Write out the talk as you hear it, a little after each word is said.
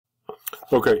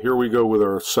Okay, here we go with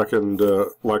our second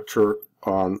lecture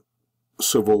on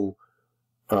civil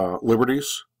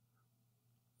liberties.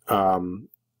 After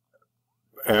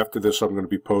this, I'm going to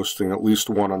be posting at least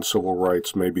one on civil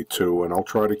rights, maybe two, and I'll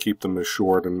try to keep them as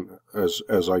short and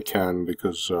as I can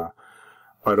because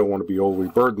I don't want to be overly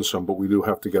burdensome, but we do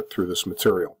have to get through this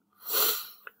material.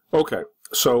 Okay,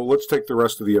 so let's take the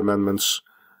rest of the amendments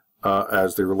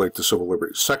as they relate to civil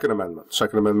liberties. Second Amendment.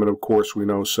 Second Amendment, of course, we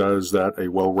know says that a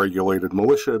well-regulated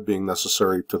militia, being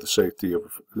necessary to the safety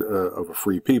of a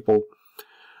free people,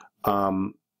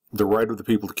 the right of the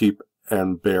people to keep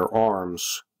and bear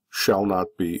arms shall not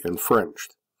be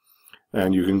infringed.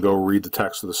 And you can go read the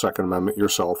text of the Second Amendment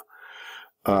yourself.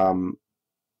 The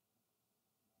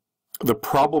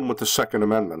problem with the Second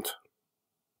Amendment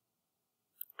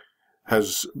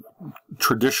has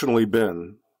traditionally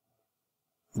been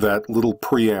that little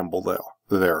preamble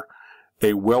there,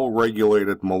 a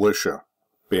well-regulated militia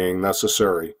being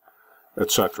necessary,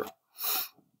 etc.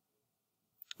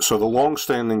 So the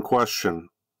long-standing question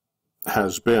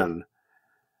has been,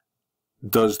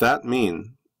 does that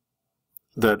mean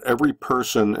that every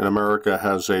person in America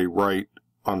has a right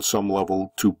on some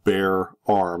level to bear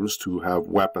arms, to have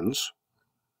weapons?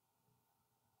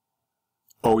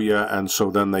 Oh yeah, and so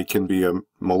then they can be a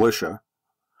militia?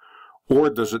 Or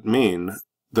does it mean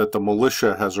that the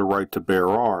militia has a right to bear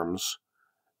arms,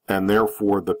 and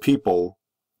therefore the people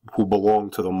who belong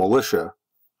to the militia,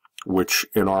 which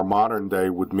in our modern day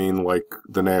would mean like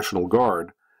the National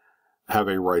Guard, have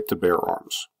a right to bear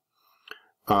arms?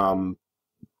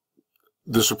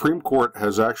 The Supreme Court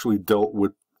has actually dealt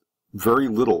with very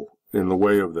little in the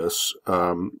way of this.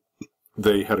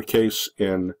 They had a case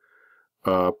in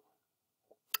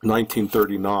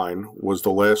 1939 was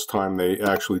the last time they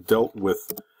actually dealt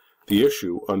with the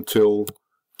issue until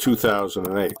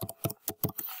 2008,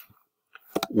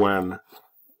 when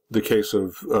the case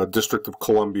of District of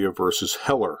Columbia versus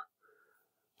Heller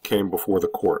came before the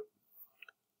court.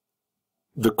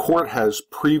 The court has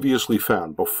previously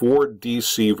found, before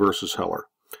D.C. versus Heller,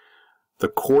 the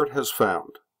court has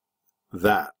found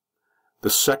that the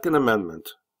Second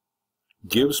Amendment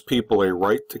gives people a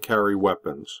right to carry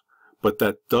weapons, but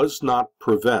that does not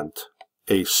prevent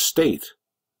a state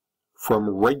from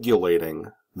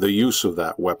regulating the use of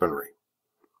that weaponry.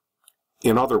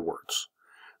 In other words,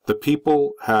 the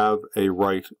people have a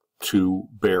right to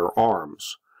bear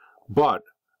arms, but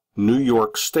New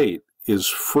York State is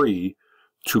free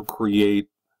to create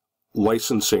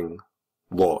licensing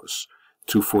laws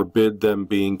to forbid them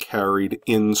being carried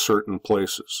in certain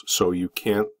places. So you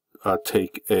can't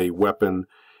take a weapon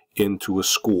into a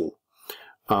school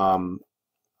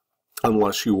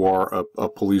unless you are a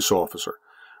police officer.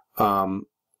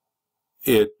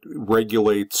 It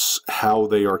regulates how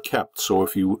they are kept. So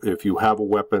if you have a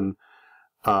weapon,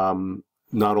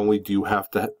 not only do you have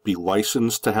to be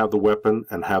licensed to have the weapon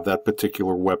and have that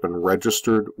particular weapon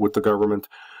registered with the government,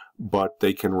 but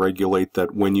they can regulate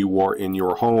that when you are in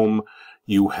your home,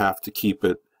 you have to keep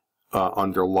it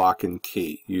under lock and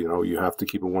key. You know, you have to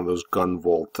keep it one of those gun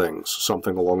vault things,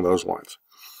 something along those lines.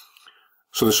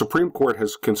 So the Supreme Court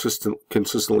has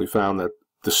consistently found that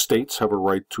the states have a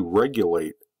right to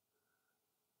regulate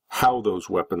how those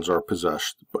weapons are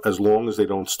possessed, as long as they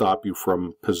don't stop you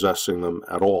from possessing them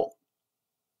at all.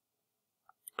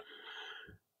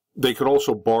 They could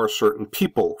also bar certain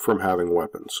people from having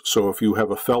weapons. So if you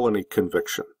have a felony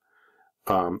conviction,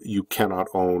 you cannot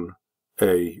own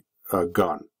a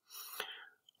gun.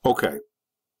 Okay.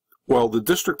 Well, the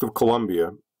District of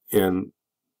Columbia in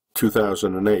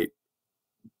 2008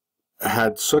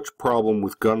 had such problem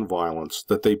with gun violence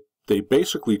that they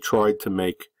basically tried to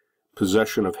make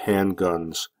possession of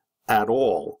handguns at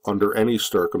all, under any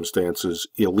circumstances,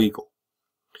 illegal.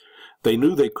 They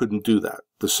knew they couldn't do that.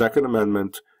 The Second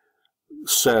Amendment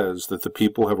says that the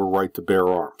people have a right to bear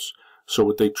arms. So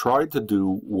what they tried to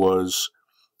do was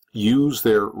use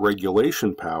their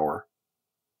regulation power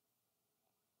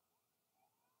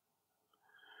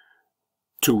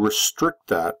to restrict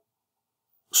that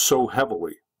so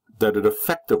heavily that it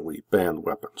effectively banned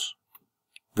weapons.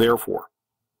 Therefore,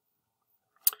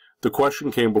 the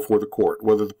question came before the court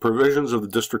whether the provisions of the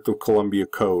District of Columbia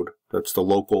Code, that's the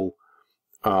local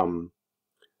code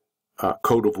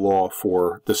of law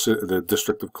for the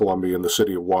District of Columbia and the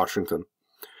city of Washington,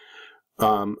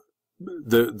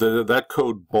 that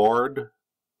code barred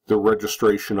the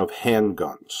registration of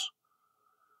handguns.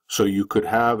 So you could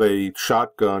have a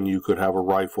shotgun, you could have a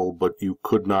rifle, but you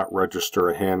could not register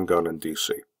a handgun in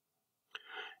D.C.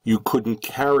 You couldn't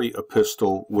carry a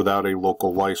pistol without a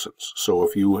local license. So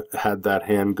if you had that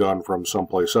handgun from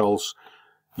someplace else,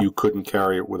 you couldn't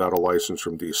carry it without a license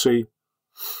from D.C.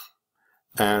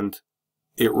 and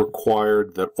it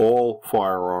required that all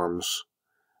firearms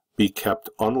be kept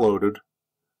unloaded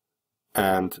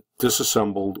and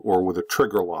disassembled or with a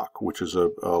trigger lock, which is a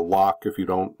lock, if you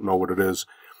don't know what it is,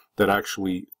 that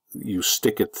actually you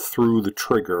stick it through the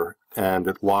trigger and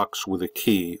it locks with a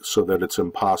key so that it's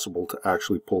impossible to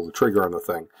actually pull the trigger on the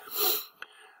thing.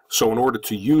 So in order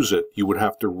to use it, you would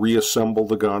have to reassemble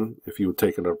the gun if you had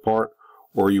taken it apart,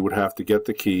 or you would have to get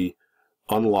the key,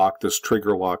 unlock this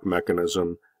trigger lock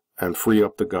mechanism, and free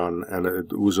up the gun, and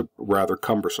it was rather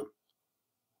cumbersome.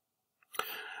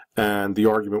 And the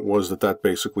argument was that that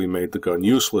basically made the gun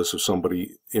useless if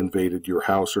somebody invaded your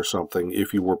house or something.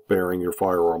 If you were bearing your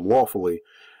firearm lawfully,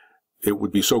 it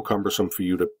would be so cumbersome for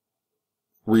you to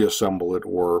reassemble it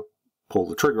or pull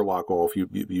the trigger lock off,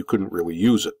 you couldn't really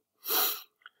use it.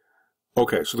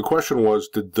 Okay, so the question was,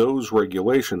 did those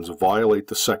regulations violate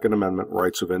the Second Amendment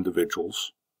rights of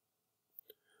individuals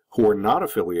who are not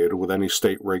affiliated with any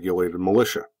state-regulated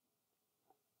militia?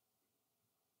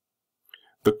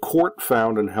 The court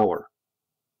found in Heller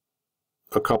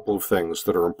a couple of things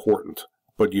that are important,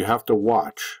 but you have to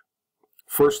watch.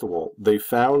 First of all, they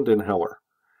found in Heller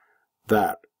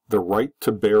that the right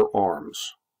to bear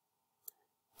arms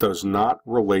does not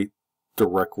relate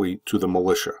directly to the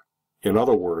militia. In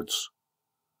other words,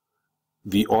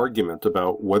 the argument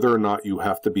about whether or not you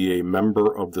have to be a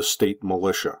member of the state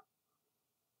militia,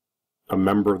 a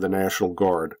member of the National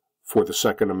Guard, for the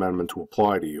Second Amendment to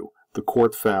apply to you, the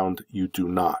court found you do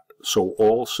not. So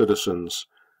all citizens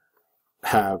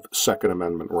have Second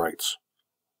Amendment rights.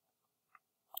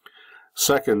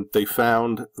 Second, they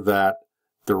found that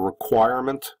the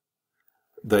requirement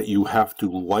that you have to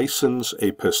license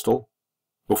a pistol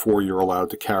before you're allowed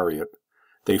to carry it,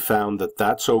 they found that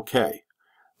that's okay.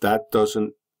 That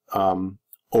doesn't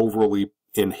overly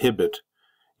inhibit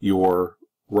your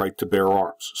right to bear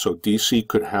arms. So D.C.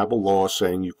 could have a law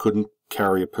saying you couldn't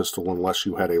carry a pistol unless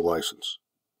you had a license.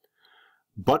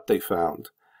 But they found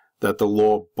that the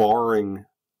law barring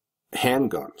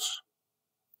handguns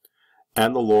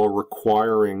and the law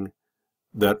requiring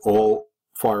that all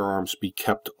firearms be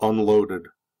kept unloaded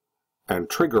and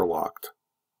trigger locked,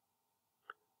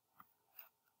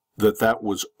 that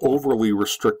was overly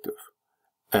restrictive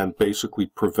and basically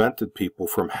prevented people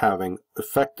from having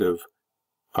effective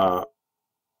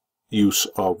use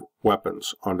of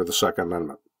weapons under the Second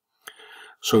Amendment.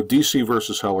 So D.C.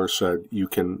 versus Heller said you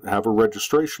can have a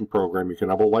registration program, you can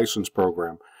have a license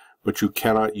program, but you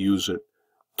cannot use it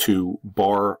to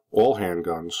bar all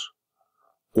handguns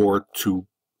or to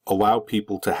allow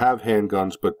people to have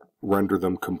handguns but render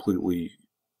them completely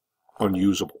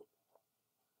unusable.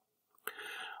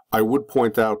 I would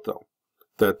point out, though,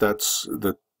 that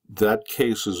that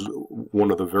case is one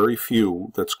of the very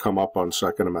few that's come up on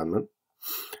Second Amendment,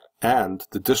 and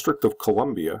the District of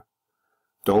Columbia,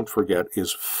 don't forget,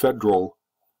 is federal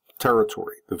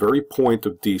territory. The very point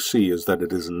of D.C. is that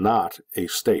it is not a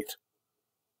state.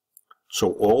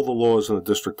 So all the laws in the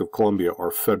District of Columbia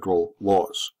are federal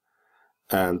laws,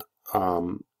 and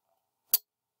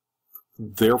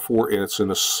therefore it's in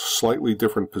a slightly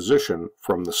different position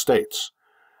from the states.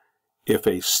 If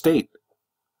a state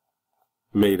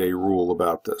made a rule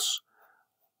about this,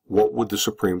 what would the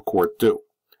Supreme Court do?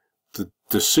 The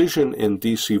decision in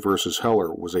D.C. versus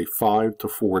Heller was a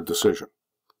 5-4 decision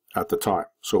at the time,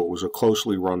 so it was a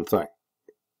closely run thing.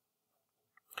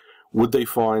 Would they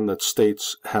find that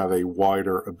states have a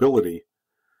wider ability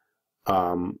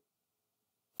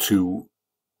to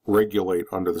regulate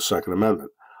under the Second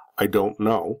Amendment? I don't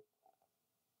know.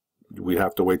 We'd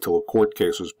have to wait till a court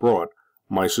case is brought.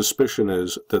 My suspicion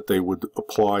is that they would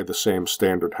apply the same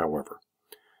standard, however.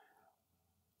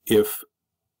 If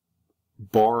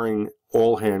barring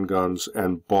all handguns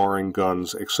and barring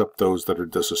guns except those that are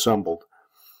disassembled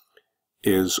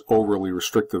is overly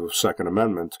restrictive of Second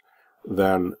Amendment,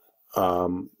 then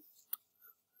I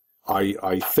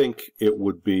think it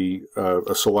would be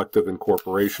a selective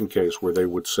incorporation case where they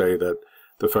would say that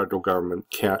the federal government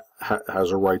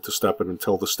has a right to step in and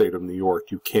tell the state of New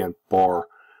York you can't bar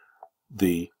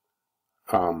the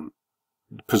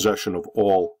possession of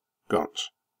all guns.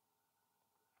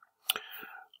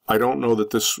 I don't know that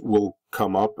this will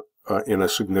come up in a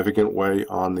significant way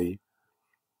on the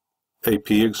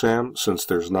AP exam, since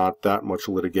there's not that much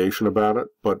litigation about it,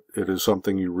 but it is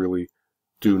something you really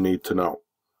do need to know.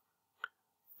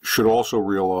 Should also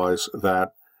realize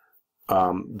that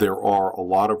there are a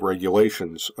lot of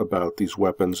regulations about these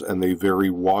weapons, and they vary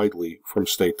widely from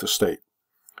state to state.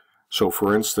 So,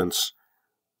 for instance,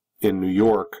 in New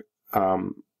York,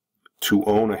 to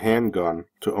own a handgun,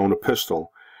 to own a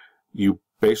pistol, you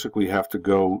basically have to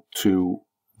go to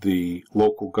the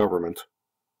local government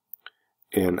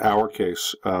in our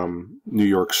case, New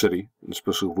York City, and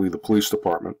specifically the police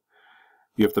department,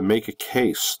 you have to make a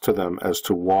case to them as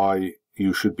to why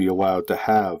you should be allowed to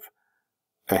have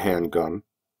a handgun.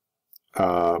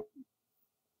 So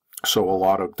a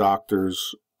lot of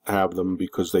doctors have them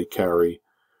because they carry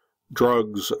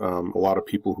drugs. A lot of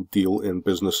people who deal in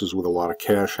businesses with a lot of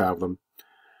cash have them.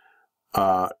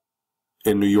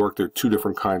 In New York, there are two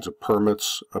different kinds of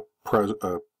permits,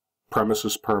 a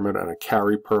premises permit and a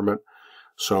carry permit.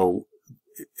 So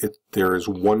there is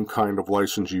one kind of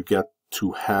license you get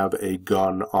to have a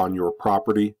gun on your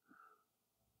property.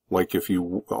 Like if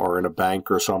you are in a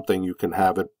bank or something, you can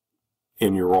have it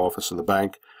in your office in the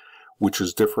bank, which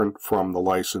is different from the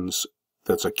license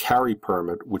that's a carry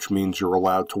permit, which means you're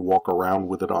allowed to walk around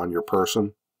with it on your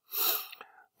person.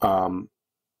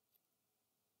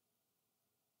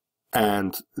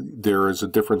 And there is a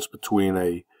difference between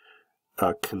a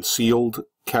concealed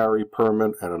carry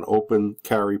permit and an open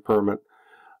carry permit.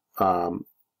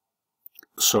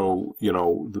 So, you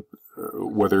know,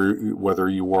 whether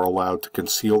you are allowed to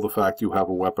conceal the fact you have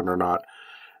a weapon or not.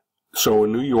 So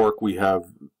in New York, we have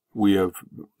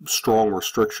strong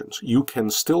restrictions. You can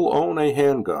still own a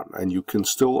handgun, and you can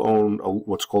still own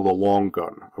what's called a long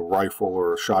gun, a rifle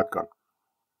or a shotgun.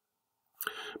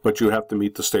 But you have to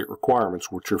meet the state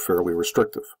requirements, which are fairly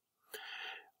restrictive.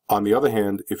 On the other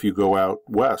hand, if you go out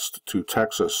west to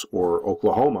Texas or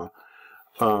Oklahoma,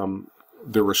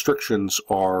 the restrictions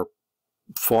are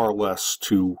far less,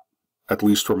 to, at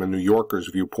least from a New Yorker's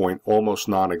viewpoint, almost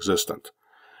non-existent.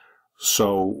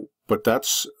 So, but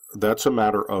that's a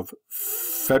matter of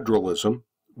federalism,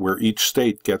 where each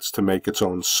state gets to make its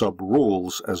own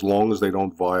sub-rules as long as they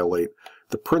don't violate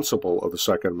the principle of the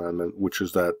Second Amendment, which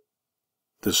is that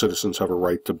the citizens have a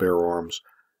right to bear arms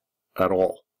at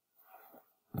all.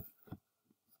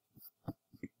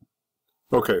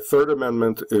 Okay, Third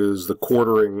Amendment is the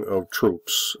quartering of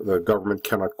troops. The government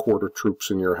cannot quarter troops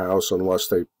in your house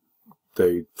unless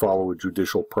they follow a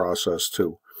judicial process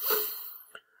to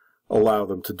allow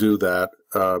them to do that.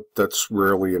 That's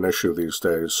rarely an issue these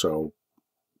days, so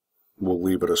we'll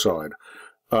leave it aside.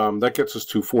 That gets us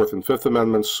to Fourth and Fifth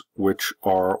Amendments, which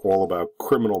are all about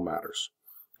criminal matters.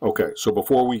 Okay, so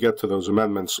before we get to those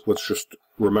amendments, let's just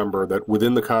remember that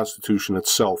within the Constitution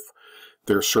itself,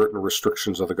 there are certain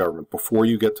restrictions of the government. Before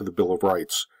you get to the Bill of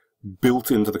Rights, built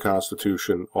into the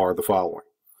Constitution are the following.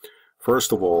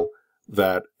 First of all,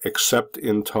 that except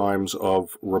in times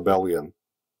of rebellion,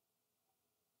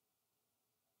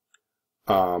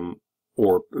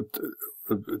 or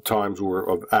times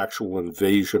of actual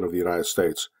invasion of the United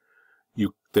States,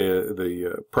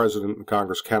 the President and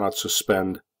Congress cannot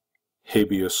suspend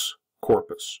habeas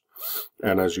corpus.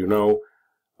 And as you know,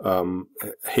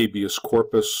 habeas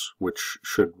corpus, which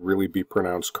should really be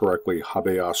pronounced correctly,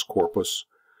 habeas corpus,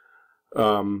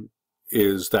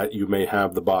 is that you may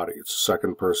have the body. It's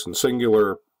second person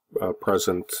singular,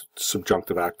 present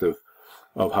subjunctive active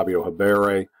of habeo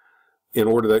habere, in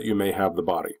order that you may have the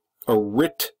body. A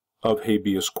writ of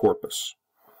habeas corpus.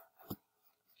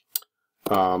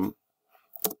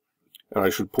 And I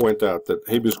should point out that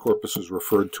habeas corpus is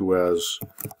referred to as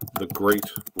the Great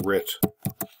Writ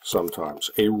sometimes.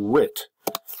 A writ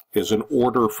is an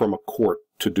order from a court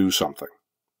to do something.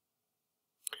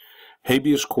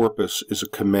 Habeas corpus is a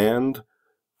command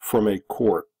from a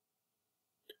court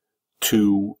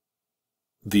to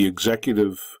the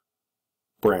executive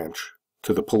branch,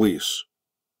 to the police,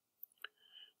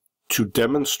 to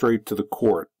demonstrate to the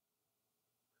court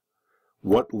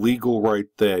what legal right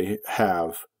they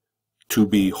have to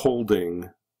be holding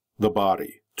the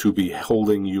body, to be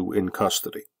holding you in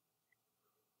custody.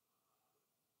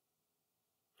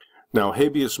 Now,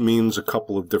 habeas means a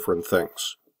couple of different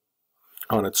things.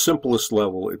 On its simplest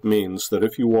level, it means that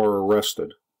if you are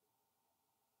arrested,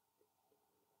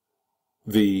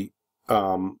 the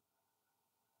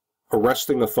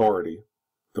arresting authority,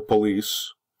 the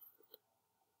police,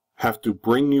 have to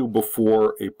bring you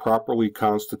before a properly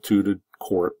constituted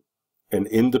court, an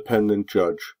independent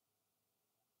judge,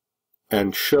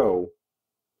 and show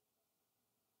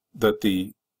that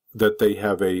they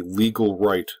have a legal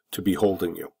right to be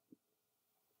holding you.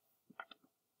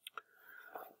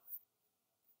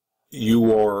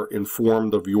 You are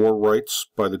informed of your rights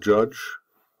by the judge.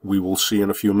 We will see in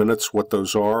a few minutes what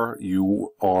those are. You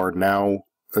are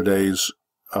nowadays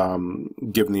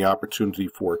given the opportunity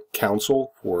for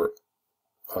counsel, for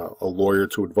a lawyer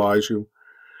to advise you.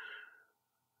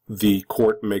 The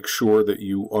court makes sure that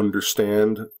you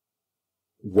understand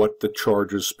what the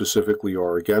charges specifically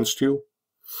are against you,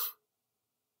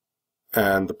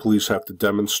 and the police have to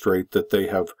demonstrate that they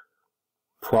have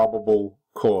probable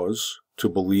cause to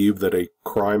believe that a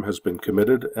crime has been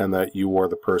committed and that you are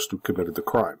the person who committed the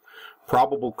crime.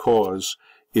 Probable cause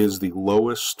is the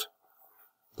lowest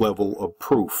level of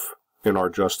proof in our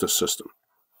justice system.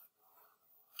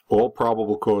 All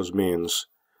probable cause means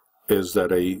is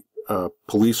that a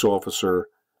police officer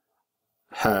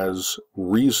has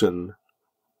reason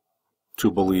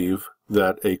to believe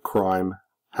that a crime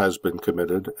has been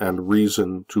committed and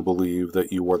reason to believe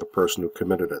that you are the person who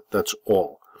committed it. That's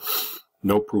all.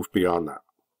 No proof beyond that.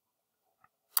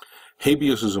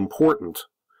 Habeas is important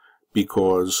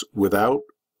because without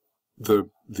the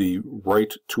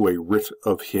right to a writ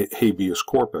of habeas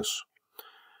corpus,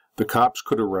 the cops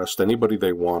could arrest anybody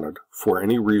they wanted for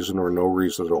any reason or no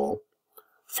reason at all,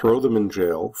 throw them in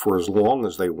jail for as long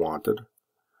as they wanted,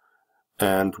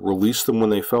 and release them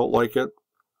when they felt like it,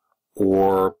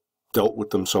 or dealt with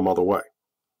them some other way.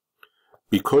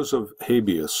 Because of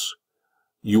habeas,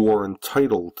 you are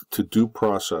entitled to due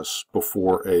process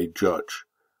before a judge.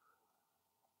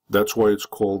 That's why it's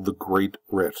called the Great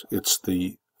Writ. It's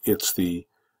the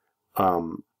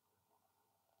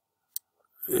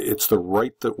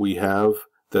right that we have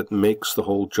that makes the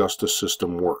whole justice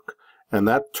system work. And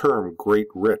that term, Great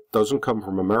Writ, doesn't come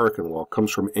from American law. It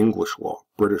comes from English law,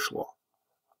 British law.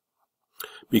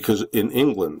 Because in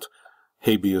England,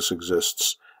 habeas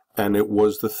exists, and it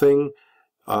was the thing.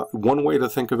 One way to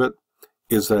think of it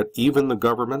is that even the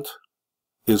government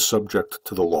is subject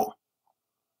to the law.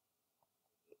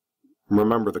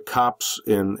 Remember, the cops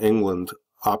in England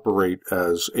operate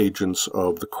as agents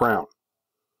of the Crown.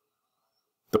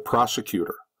 The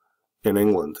prosecutor in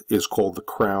England is called the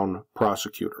Crown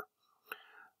Prosecutor.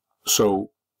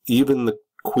 So even the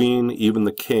Queen, even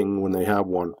the King, when they have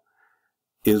one,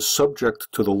 is subject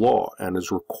to the law and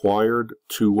is required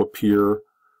to appear,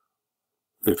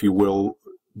 if you will,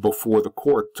 before the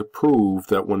court to prove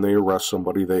that when they arrest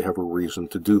somebody, they have a reason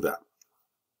to do that.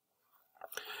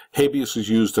 Habeas is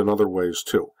used in other ways,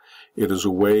 too. It is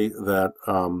a way that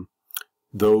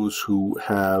those who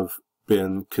have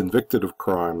been convicted of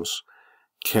crimes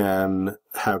can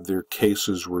have their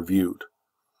cases reviewed.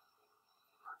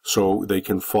 So they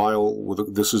can file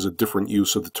with, this is a different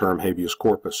use of the term habeas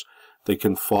corpus, they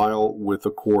can file with the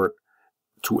court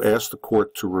to ask the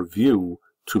court to review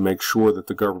to make sure that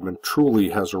the government truly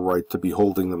has a right to be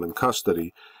holding them in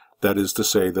custody. That is to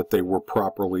say that they were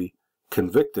properly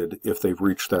convicted if they've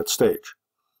reached that stage.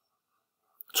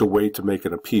 It's a way to make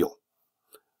an appeal.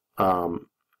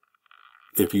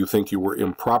 If you think you were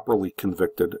improperly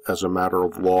convicted as a matter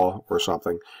of law or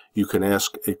something, you can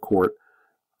ask a court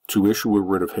to issue a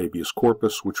writ of habeas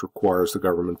corpus, which requires the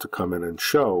government to come in and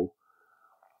show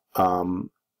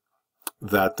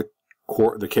that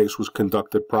the case was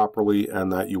conducted properly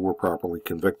and that you were properly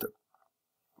convicted.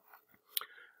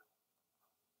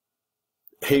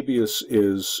 Habeas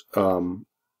is,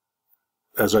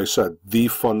 as I said, the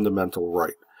fundamental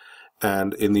right.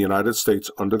 And in the United States,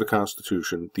 under the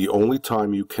Constitution, the only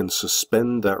time you can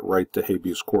suspend that right to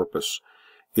habeas corpus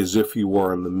is if you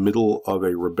are in the middle of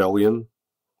a rebellion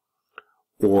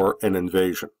or an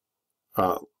invasion.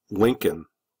 Lincoln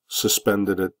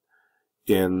suspended it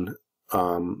in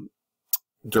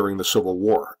during the Civil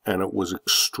War, and it was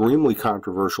extremely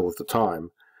controversial at the time.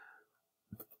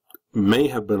 May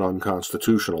have been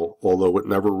unconstitutional, although it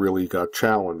never really got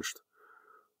challenged.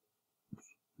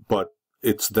 But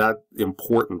it's that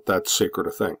important, that sacred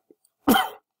a thing.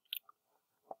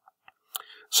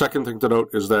 Second thing to note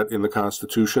is that in the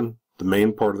Constitution, the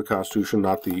main part of the Constitution,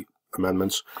 not the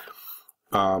amendments,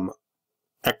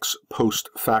 ex post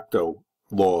facto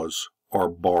laws are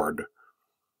barred.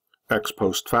 Ex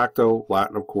post facto,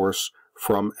 Latin of course,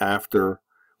 from after,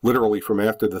 literally from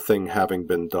after the thing having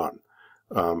been done.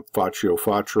 Factio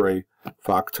facere,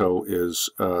 facto is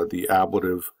the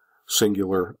ablative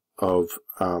singular of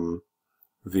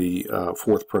the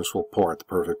fourth principal part, the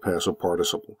perfect passive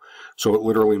participle. So it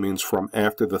literally means from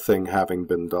after the thing having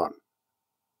been done.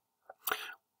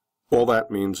 All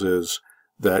that means is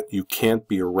that you can't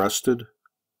be arrested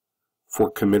for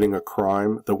committing a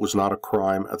crime that was not a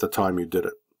crime at the time you did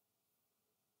it.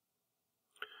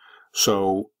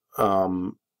 So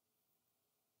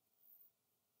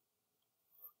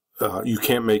you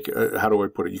can't make, how do I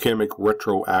put it, you can't make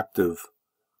retroactive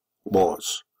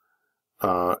laws.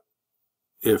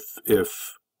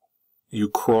 If you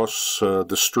cross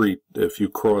the street, if you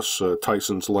cross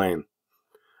Tyson's Lane,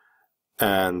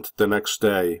 and the next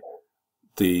day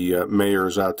the mayor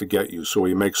is out to get you, so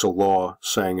he makes a law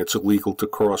saying it's illegal to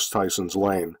cross Tyson's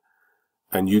Lane,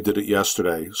 and you did it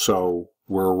yesterday, so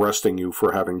we're arresting you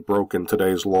for having broken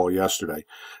today's law yesterday.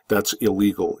 That's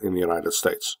illegal in the United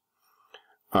States.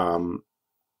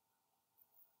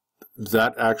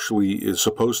 that actually is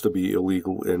supposed to be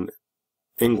illegal in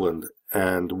England,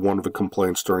 and one of the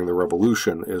complaints during the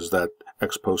Revolution is that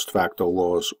ex post facto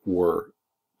laws were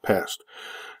passed.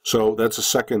 So that's a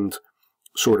second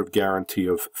sort of guarantee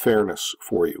of fairness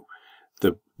for you.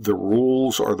 The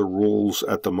rules are the rules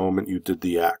at the moment you did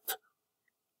the act.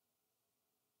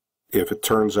 If it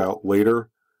turns out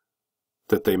later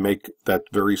that they make that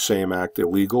very same act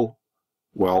illegal,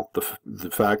 well, the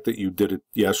fact that you did it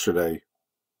yesterday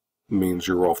means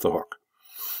you're off the hook.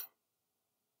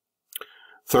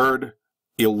 Third,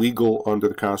 illegal under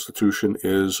the Constitution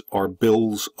are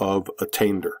bills of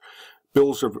attainder.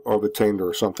 Bills of attainder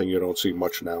are something you don't see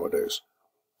much nowadays,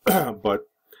 but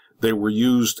they were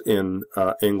used in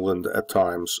England at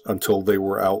times until they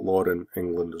were outlawed in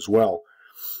England as well.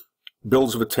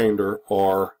 Bills of attainder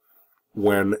are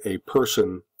when a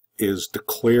person is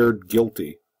declared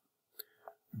guilty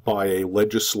by a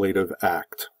legislative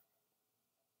act.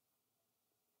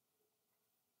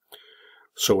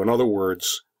 So in other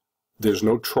words, there's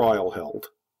no trial held.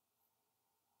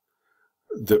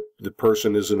 The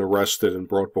person isn't arrested and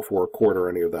brought before a court or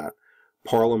any of that.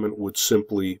 Parliament would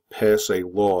simply pass a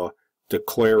law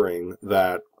declaring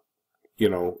that,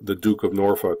 the Duke of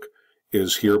Norfolk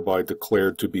is hereby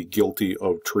declared to be guilty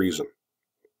of treason.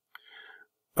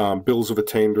 Bills of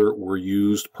attainder were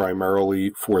used primarily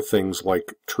for things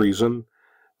like treason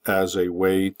as a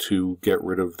way to get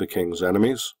rid of the king's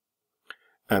enemies.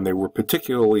 And they were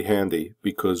particularly handy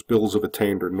because bills of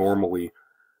attainder normally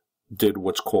did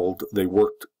what's called, they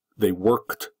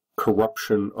worked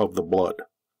corruption of the blood.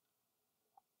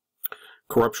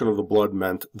 Corruption of the blood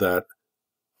meant that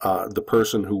the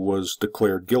person who was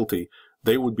declared guilty,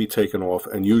 they would be taken off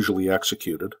and usually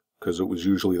executed, because it was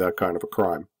usually that kind of a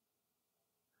crime.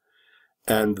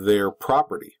 And their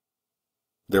property,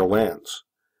 their lands,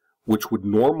 which would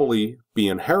normally be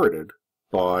inherited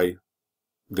by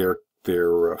their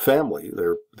family,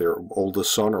 their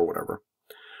oldest son or whatever,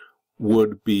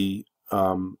 would be,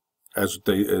 as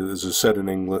is said in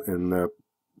England, in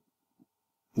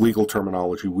legal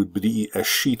terminology, would be a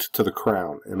sheet to the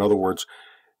crown. In other words,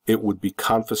 it would be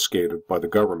confiscated by the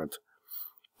government,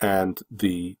 and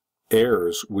the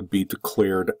heirs would be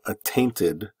declared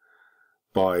attainted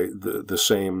by the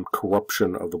same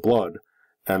corruption of the blood,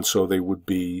 and so they would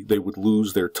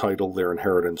lose their title, their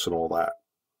inheritance, and all that.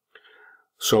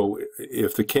 So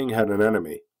if the king had an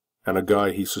enemy and a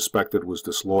guy he suspected was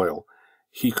disloyal,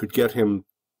 he could get him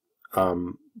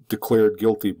declared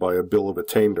guilty by a bill of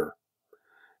attainder,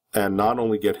 and not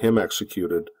only get him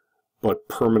executed, but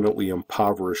permanently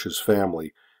impoverish his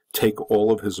family, take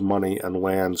all of his money and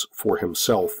lands for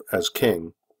himself as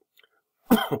king,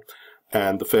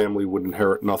 and the family would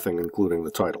inherit nothing, including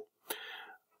the title.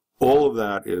 All of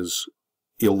that is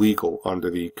illegal under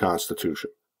the Constitution.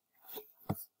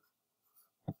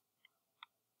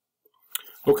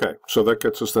 Okay, so that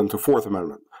gets us then to Fourth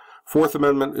Amendment. Fourth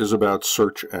Amendment is about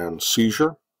search and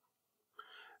seizure,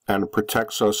 and it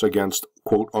protects us against,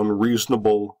 quote,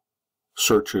 unreasonable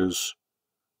searches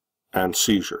and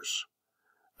seizures.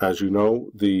 As you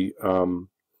know, the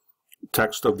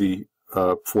text of the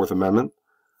Fourth Amendment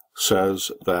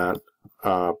says that,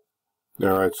 I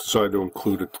decided to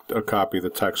include a copy of the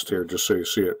text here just so you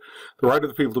see it. The right of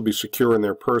the people to be secure in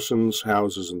their persons,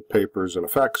 houses, and papers and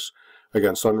effects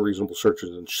against unreasonable searches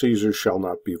and seizures shall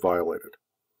not be violated,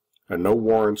 and no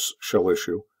warrants shall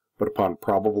issue, but upon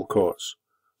probable cause,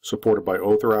 supported by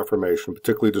oath or affirmation,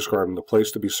 particularly describing the place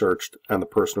to be searched and the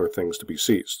person or things to be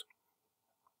seized.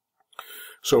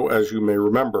 So, as you may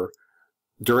remember,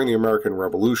 during the American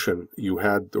Revolution, you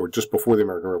had, or just before the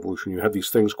American Revolution, you had these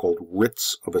things called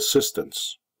writs of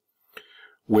assistance,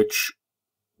 which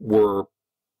were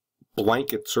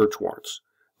blanket search warrants.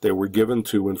 They were given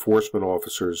to enforcement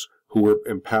officers who were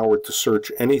empowered to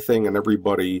search anything and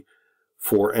everybody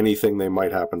for anything they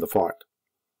might happen to find.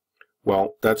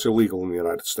 Well, that's illegal in the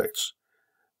United States.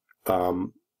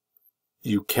 The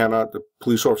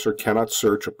police officer cannot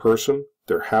search a person,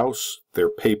 their house, their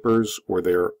papers, or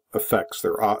their effects,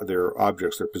 their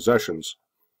objects, their possessions,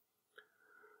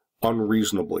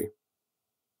 unreasonably.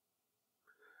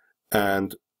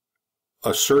 And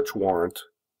a search warrant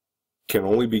can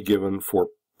only be given for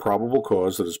probable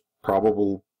cause, that is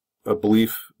a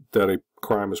belief that a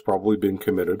crime has probably been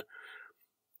committed,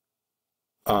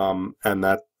 and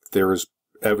that there is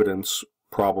evidence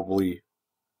probably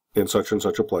in such and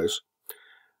such a place.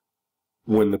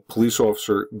 When the police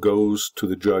officer goes to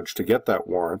the judge to get that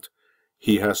warrant,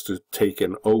 he has to take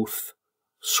an oath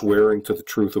swearing to the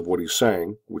truth of what he's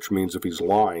saying, which means if he's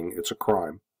lying, it's a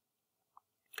crime.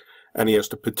 And he has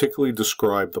to particularly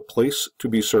describe the place to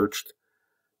be searched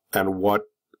and what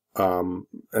and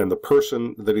the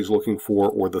person that he's looking for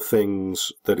or the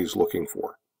things that he's looking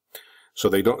for. So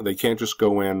they can't just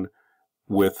go in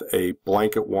with a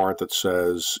blanket warrant that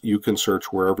says you can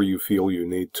search wherever you feel you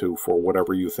need to for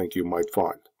whatever you think you might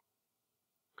find.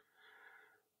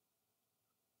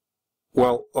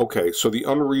 Well, okay, so the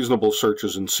unreasonable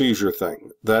searches and seizure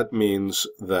thing, that means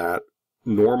that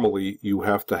normally you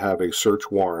have to have a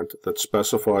search warrant that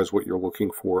specifies what you're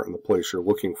looking for and the place you're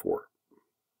looking for.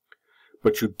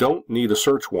 But you don't need a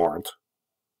search warrant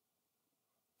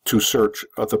to search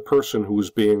the person who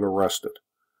is being arrested.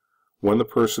 When the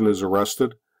person is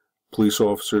arrested, police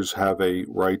officers have a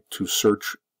right to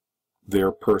search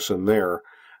their person there.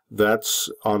 That's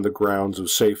on the grounds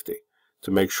of safety, to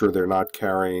make sure they're not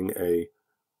carrying a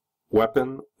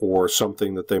weapon or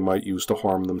something that they might use to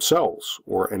harm themselves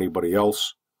or anybody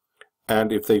else.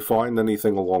 And if they find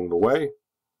anything along the way,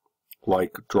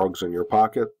 like drugs in your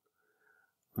pocket,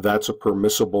 that's a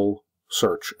permissible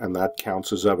search, and that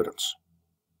counts as evidence.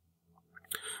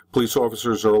 Police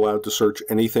officers are allowed to search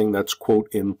anything that's, quote,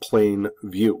 in plain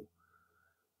view.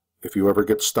 If you ever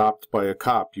get stopped by a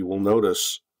cop, you will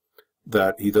notice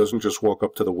that he doesn't just walk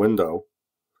up to the window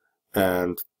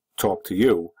and talk to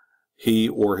you. He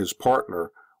or his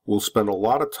partner will spend a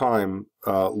lot of time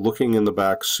looking in the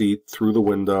back seat through the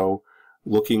window,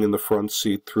 looking in the front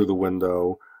seat through the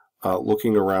window,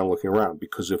 looking around,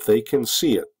 because if they can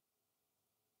see it,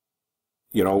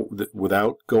 you know,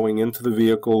 without going into the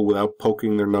vehicle, without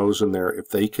poking their nose in there, if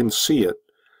they can see it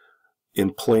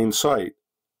in plain sight,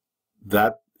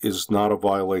 that is not a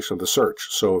violation of the search.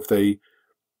 So if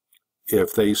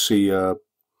they see I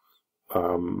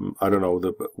don't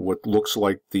know, what looks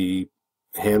like the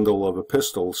handle of a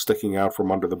pistol sticking out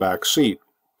from under the back seat,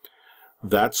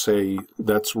 that's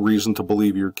reason to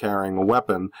believe you're carrying a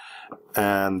weapon,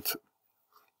 and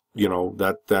you know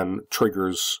that then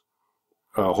triggers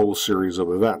a whole series of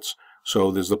events.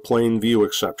 So there's the plain view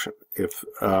exception. If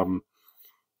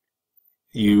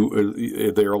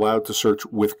they're allowed to search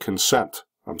with consent.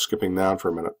 I'm skipping down for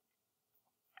a minute.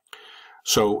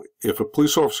 So if a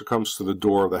police officer comes to the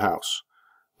door of the house,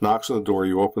 knocks on the door,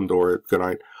 you open the door, good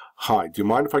night, hi, do you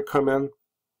mind if I come in?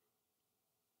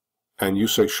 And you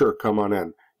say, sure, come on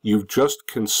in. You've just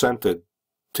consented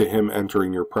to him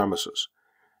entering your premises.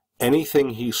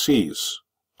 Anything he sees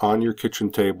on your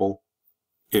kitchen table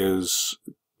is,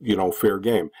 you know, fair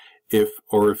game.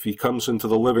 If he comes into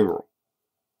the living room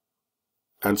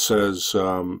and says,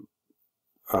 you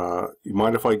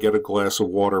mind if I get a glass of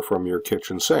water from your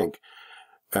kitchen sink?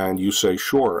 And you say,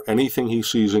 sure. Anything he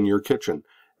sees in your kitchen,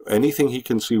 anything he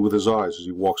can see with his eyes as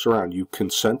he walks around, you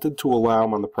consented to allow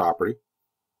him on the property.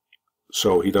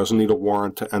 So he doesn't need a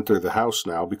warrant to enter the house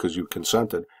now because you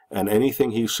consented. And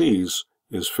anything he sees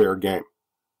is fair game.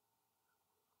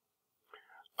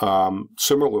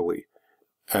 Similarly,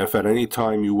 if at any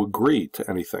time you agree to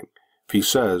anything, if he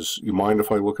says, you mind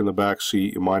if I look in the back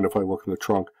seat, you mind if I look in the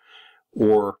trunk,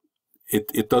 or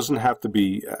it doesn't have to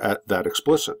be that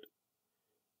explicit.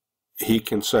 He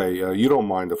can say, you don't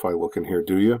mind if I look in here,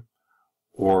 do you?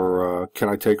 Or can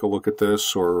I take a look at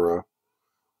this? Or,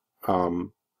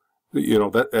 you know,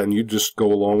 that, and you just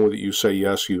go along with it. You say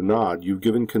yes, you nod. You've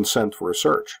given consent for a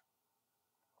search.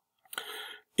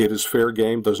 It is fair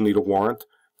game, doesn't need a warrant,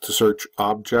 to search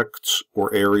objects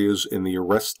or areas in the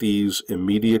arrestee's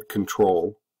immediate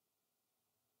control,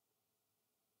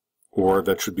 or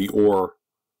that should be or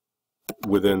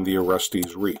within the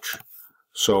arrestee's reach.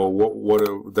 So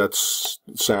that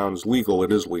sounds legal.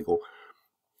 It is legal.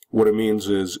 What it means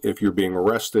is if you're being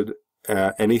arrested,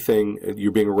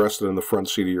 you're being arrested in the front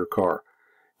seat of your car,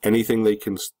 anything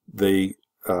that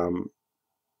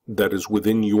is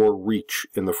within your reach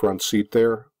in the front seat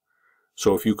there.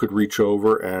 So if you could reach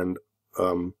over and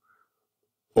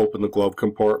open the glove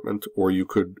compartment, or you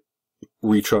could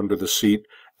reach under the seat,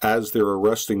 as they're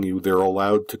arresting you, they're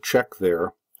allowed to check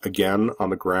there, again, on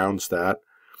the grounds that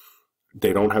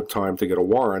they don't have time to get a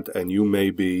warrant, and you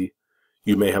may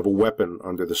have a weapon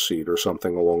under the seat or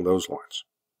something along those lines.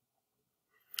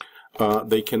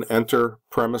 They can enter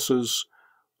premises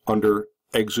under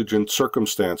exigent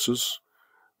circumstances,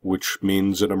 which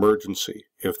means an emergency.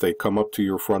 If they come up to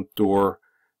your front door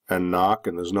and knock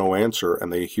and there's no answer,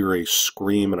 and they hear a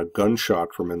scream and a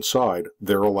gunshot from inside,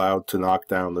 they're allowed to knock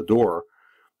down the door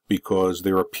because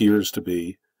there appears to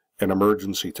be an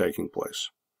emergency taking place.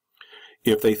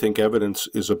 If they think evidence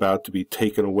is about to be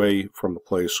taken away from the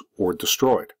place or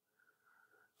destroyed.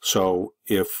 So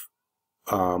if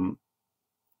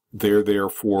they're there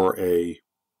for a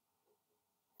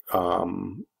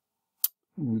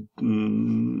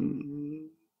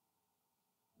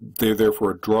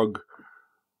drug,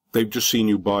 they've just seen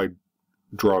you buy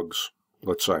drugs,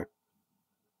 let's say,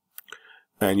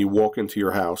 and you walk into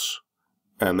your house,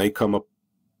 and they come up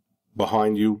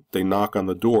behind you, they knock on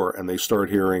the door, and they start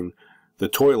hearing the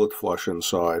toilet flush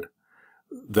inside,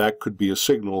 that could be a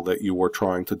signal that you are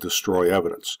trying to destroy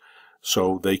evidence.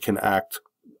 So they can act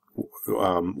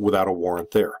without a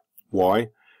warrant there. Why?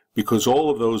 Because all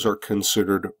of those are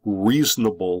considered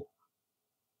reasonable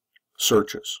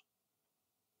searches.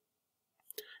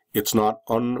 It's not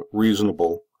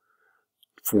unreasonable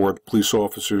for the police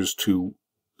officers to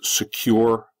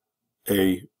secure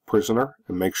a prisoner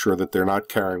and make sure that they're not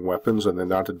carrying weapons and they're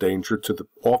not a danger to the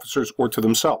officers or to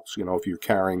themselves. You know, if you're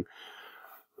carrying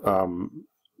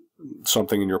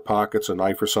something in your pockets, a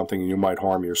knife or something, and you might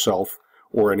harm yourself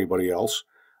or anybody else,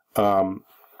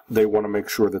 they want to make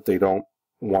sure that they don't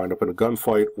wind up in a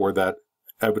gunfight, or that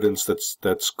evidence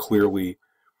that's clearly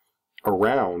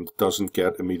around doesn't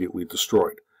get immediately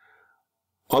destroyed.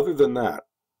 Other than that,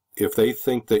 if they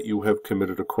think that you have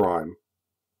committed a crime,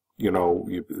 you know,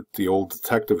 the old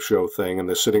detective show thing, and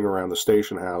they're sitting around the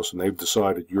station house and they've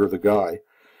decided you're the guy,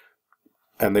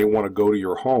 and they want to go to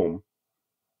your home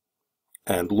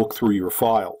and look through your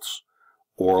files,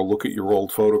 or look at your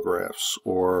old photographs,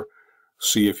 or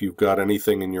see if you've got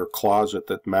anything in your closet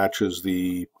that matches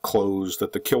the clothes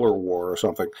that the killer wore or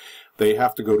something, they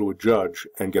have to go to a judge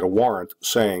and get a warrant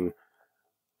saying,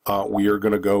 we are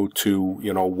going to go to,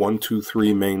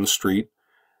 123 Main Street,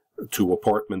 to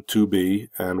apartment 2B,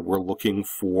 and we're looking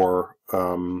for,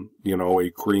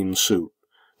 a green suit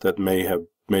that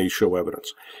may show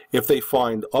evidence. If they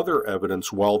find other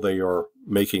evidence while they are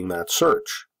making that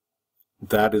search,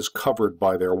 that is covered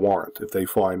by their warrant. If they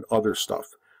find other stuff,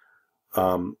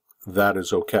 that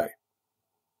is okay.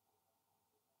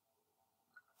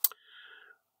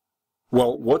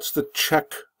 Well, what's the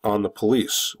check on the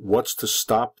police? What's to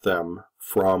stop them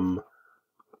from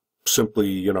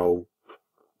simply,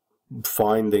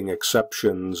 finding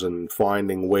exceptions and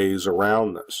finding ways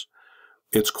around this?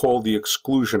 It's called the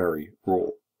exclusionary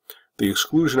rule. The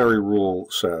exclusionary rule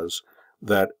says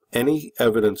that any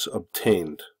evidence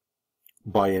obtained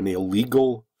by an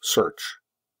illegal search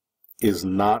is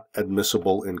not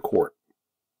admissible in court.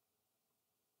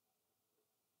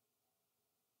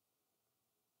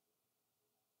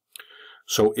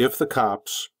 So if the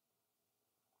cops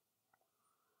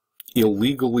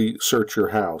illegally search your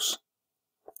house,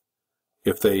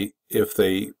 if they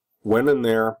went in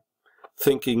there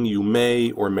thinking you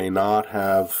may or may not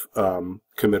have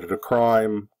committed a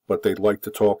crime, but they'd like to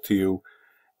talk to you,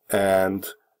 and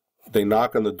they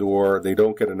knock on the door, they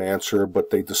don't get an answer, but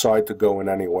they decide to go in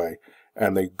anyway,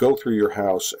 and they go through your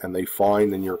house and they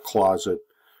find in your closet,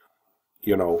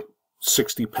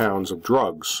 60 pounds of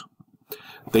drugs,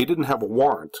 they didn't have a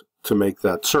warrant to make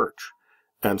that search,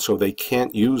 and so they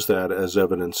can't use that as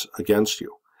evidence against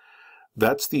you.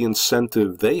 That's the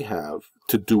incentive they have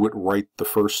to do it right the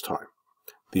first time,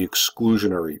 the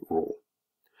exclusionary rule.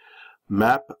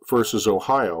 Mapp versus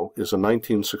Ohio is a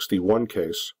 1961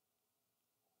 case,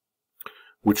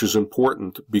 which is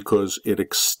important because it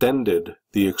extended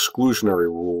the exclusionary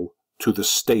rule to the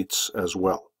states as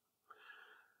well.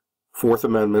 Fourth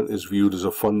Amendment is viewed as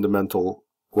a fundamental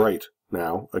right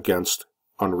now against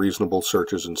unreasonable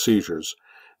searches and seizures,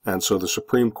 and so the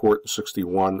Supreme Court in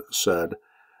 61 said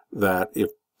that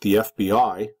if the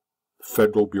FBI,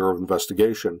 Federal Bureau of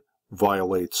Investigation,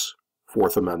 violates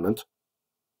Fourth Amendment,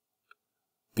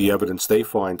 the evidence they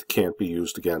find can't be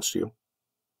used against you.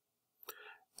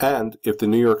 And if the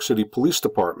New York City Police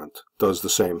Department does the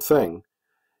same thing,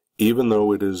 even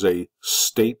though it is a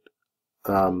state,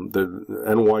 the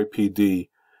NYPD,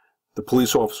 the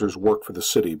police officers work for the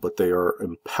city, but they are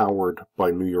empowered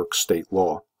by New York state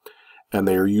law, and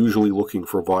they are usually looking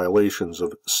for violations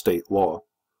of state law.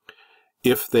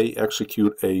 If they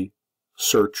execute a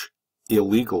search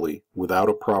illegally without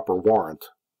a proper warrant,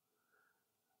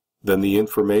 then the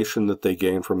information that they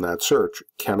gain from that search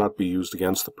cannot be used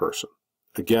against the person.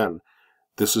 Again,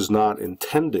 this is not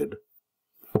intended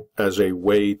as a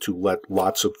way to let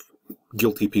lots of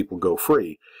guilty people go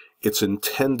free. It's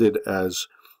intended as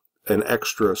an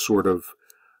extra sort of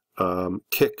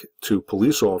kick to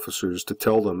police officers to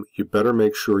tell them, you better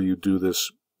make sure you do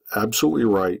this absolutely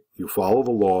right, you follow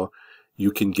the law,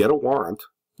 you can get a warrant,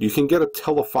 you can get a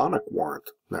telephonic warrant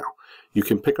now. You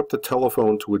can pick up the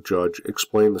telephone to a judge,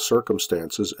 explain the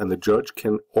circumstances, and the judge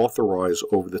can authorize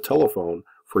over the telephone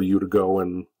for you to go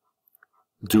and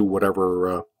do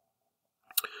whatever,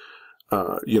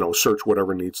 search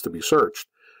whatever needs to be searched.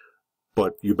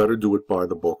 But you better do it by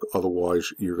the book,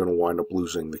 otherwise you're going to wind up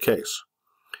losing the case.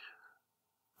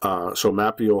 So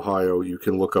Mappy, Ohio, you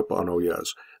can look up on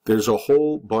OYES. There's a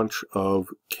whole bunch of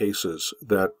cases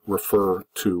that refer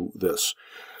to this.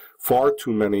 Far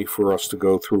too many for us to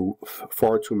go through,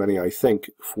 far too many, I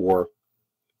think, for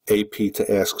AP to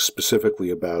ask specifically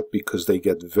about, because they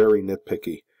get very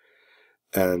nitpicky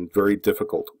and very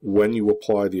difficult. When you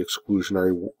apply the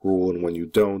exclusionary rule and when you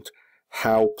don't,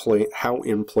 how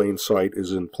in plain sight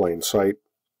is in plain sight,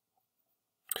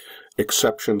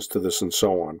 exceptions to this and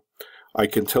so on. I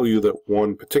can tell you that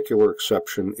one particular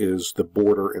exception is the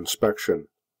border inspection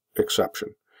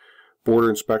exception. Border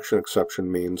inspection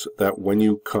exception means that when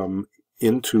you come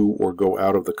into or go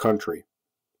out of the country,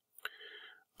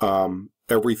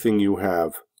 everything you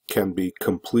have can be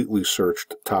completely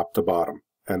searched top to bottom,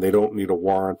 and they don't need a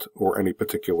warrant or any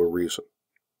particular reason.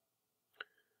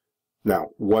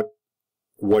 Now, what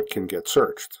can get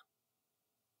searched?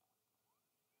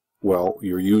 Well,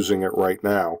 you're using it right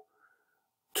now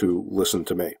to listen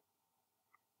to me.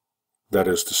 That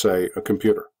is to say, a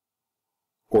computer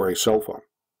or a cell phone.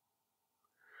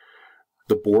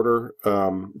 The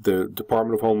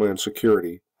Department of Homeland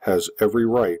Security has every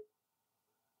right,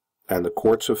 and the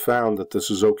courts have found that this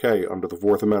is okay under the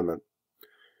Fourth Amendment,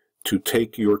 to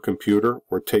take your computer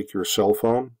or take your cell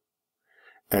phone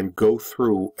and go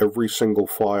through every single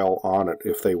file on it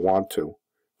if they want to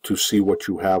see what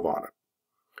you have on it.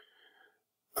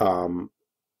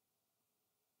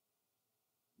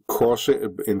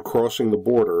 In crossing the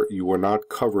border, you are not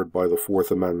covered by the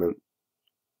Fourth Amendment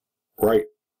right.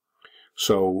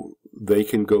 So they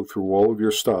can go through all of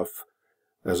your stuff,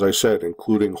 as I said,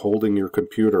 including holding your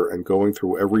computer and going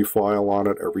through every file on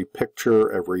it, every picture,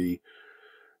 every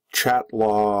chat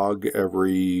log,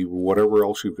 every whatever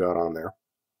else you've got on there,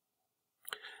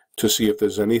 to see if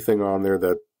there's anything on there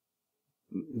that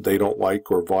they don't like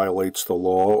or violates the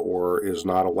law or is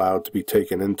not allowed to be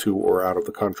taken into or out of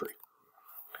the country.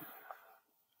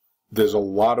 There's a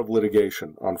lot of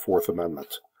litigation on Fourth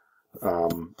Amendment. I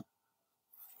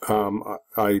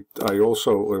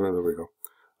also, there we go.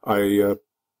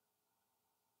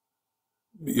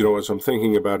 As I'm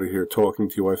thinking about it here, talking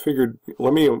to you, I figured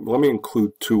let me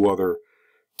include two other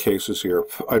cases here.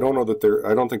 I don't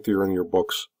think they're in your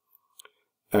books,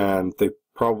 and they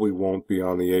probably won't be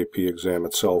on the AP exam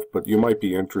itself, but you might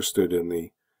be interested in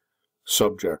the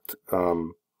subject.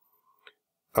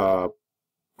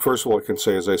 First of all, I can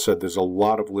say, as I said, there's a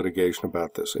lot of litigation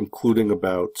about this, including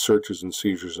about searches and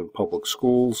seizures in public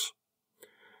schools.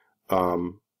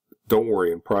 Don't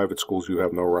worry, in private schools you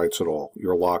have no rights at all.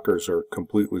 Your lockers are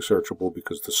completely searchable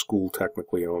because the school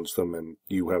technically owns them and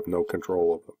you have no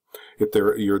control of them.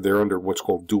 They're under what's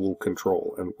called dual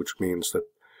control, and which means that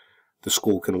the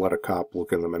school can let a cop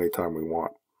look in them anytime we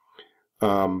want.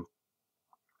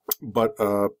 But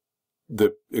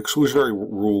the exclusionary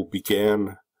rule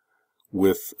began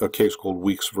with a case called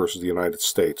Weeks versus the United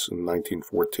States in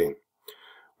 1914,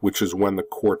 which is when the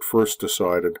court first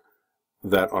decided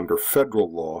that under federal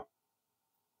law,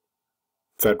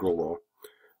 the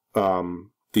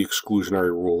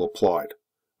exclusionary rule applied,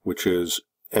 which is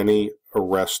any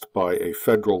arrest by a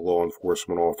federal law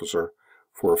enforcement officer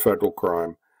for a federal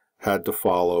crime had to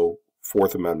follow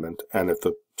Fourth Amendment, and if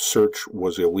the search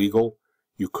was illegal,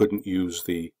 you couldn't use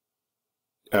the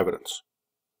evidence.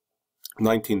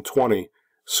 1920,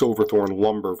 Silverthorne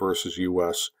Lumber versus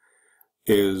U.S.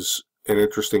 is an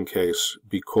interesting case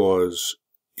because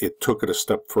it took it a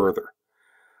step further.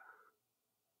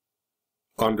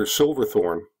 Under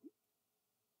Silverthorne,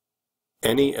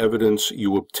 any evidence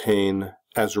you obtain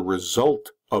as a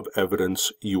result of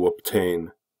evidence you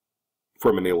obtain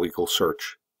from an illegal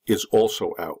search is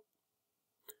also out.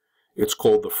 It's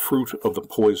called the fruit of the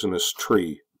poisonous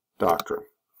tree doctrine.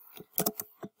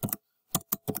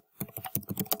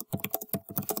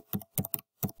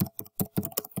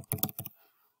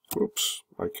 Oops,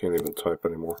 I can't even type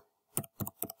anymore.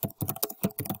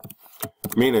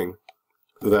 Meaning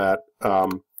that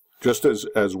just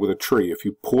as with a tree, if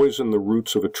you poison the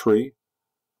roots of a tree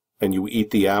and you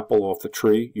eat the apple off the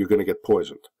tree, you're going to get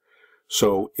poisoned.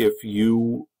 So if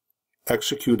you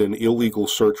execute an illegal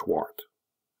search warrant,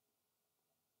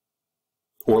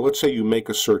 or let's say you make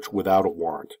a search without a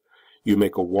warrant, you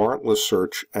make a warrantless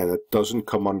search and it doesn't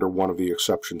come under one of the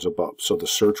exceptions above, so the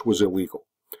search was illegal.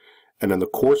 And in the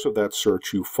course of that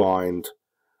search, you find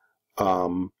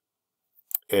a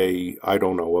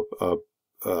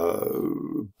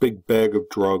big bag of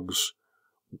drugs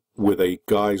with a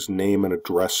guy's name and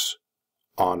address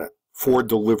on it for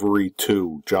delivery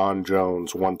to John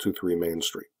Jones, 123 Main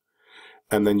Street.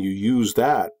 And then you use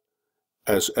that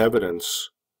as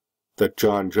evidence that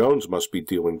John Jones must be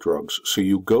dealing drugs. So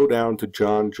you go down to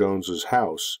John Jones's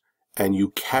house and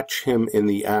you catch him in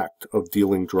the act of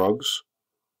dealing drugs.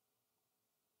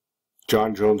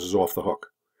 John Jones is off the hook,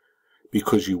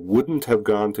 because you wouldn't have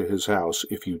gone to his house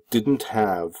if you didn't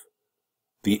have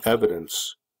the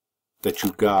evidence that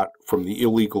you got from the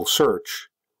illegal search,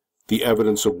 the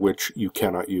evidence of which you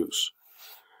cannot use.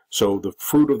 So the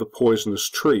fruit of the poisonous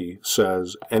tree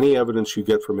says any evidence you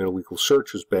get from an illegal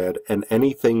search is bad, and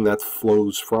anything that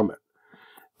flows from it.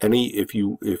 If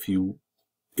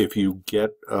you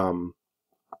get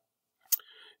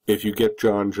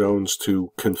John Jones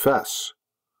to confess,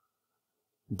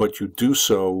 but you do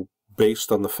so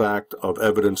based on the fact of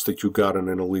evidence that you got in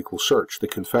an illegal search, the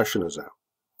confession is out.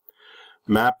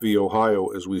 Mapp v. Ohio,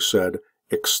 as we said,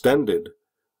 extended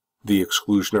the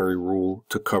exclusionary rule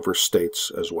to cover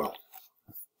states as well.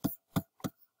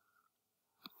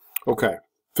 Okay,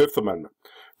 Fifth Amendment.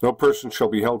 No person shall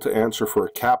be held to answer for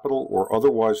a capital or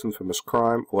otherwise infamous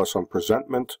crime unless on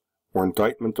presentment or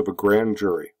indictment of a grand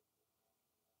jury,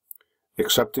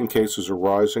 except in cases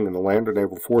arising in the land or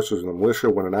naval forces and the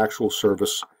militia when in actual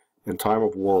service in time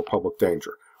of war or public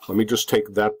danger. Let me just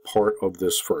take that part of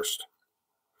this first.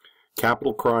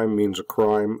 Capital crime means a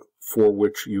crime for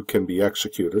which you can be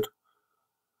executed,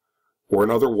 or an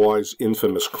otherwise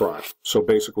infamous crime. So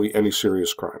basically any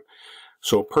serious crime.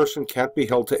 So a person can't be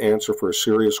held to answer for a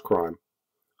serious crime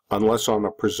unless on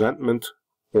a presentment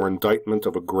or indictment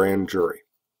of a grand jury.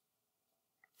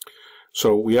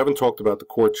 So we haven't talked about the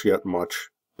courts yet much,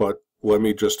 but let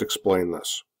me just explain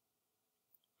this.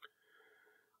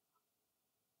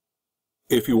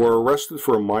 If you are arrested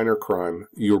for a minor crime,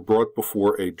 you're brought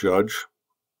before a judge.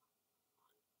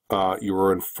 You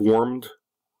are informed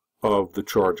of the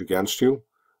charge against you.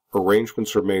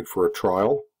 Arrangements are made for a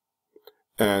trial,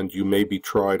 and you may be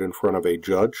tried in front of a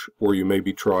judge, or you may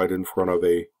be tried in front of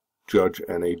a judge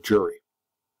and a jury.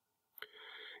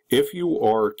 If you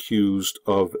are accused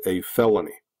of a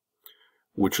felony,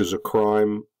 which is a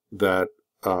crime that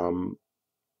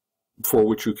for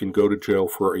which you can go to jail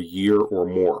for a year or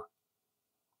more,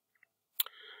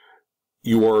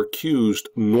 you are accused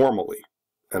normally,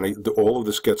 and all of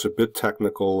this gets a bit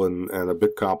technical and a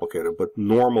bit complicated, but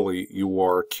normally you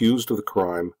are accused of the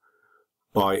crime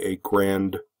by a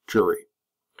grand jury.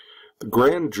 The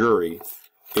grand jury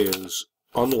is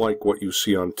unlike what you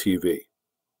see on TV.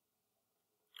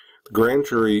 The grand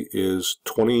jury is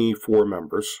 24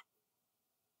 members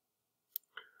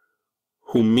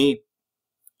who meet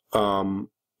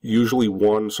usually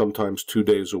 1, sometimes 2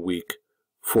 days a week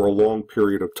for a long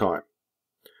period of time.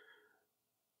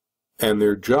 And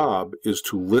their job is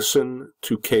to listen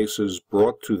to cases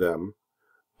brought to them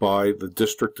by the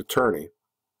district attorney,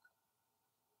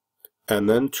 and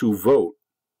then to vote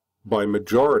by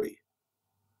majority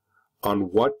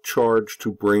on what charge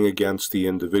to bring against the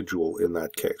individual in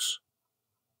that case.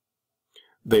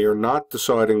 They are not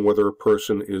deciding whether a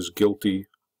person is guilty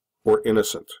or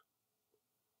innocent.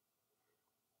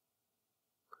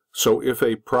 So if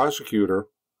a prosecutor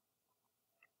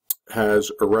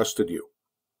has arrested you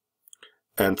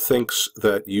and thinks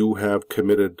that you have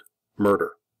committed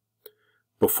murder,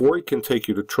 before he can take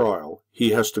you to trial,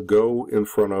 he has to go in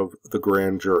front of the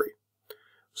grand jury.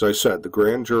 As I said, the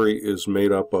grand jury is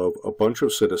made up of a bunch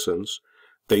of citizens.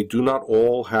 They do not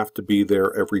all have to be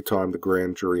there every time the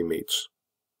grand jury meets.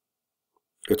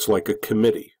 It's like a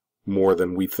committee more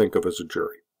than we think of as a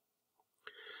jury.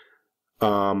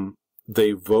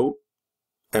 They vote,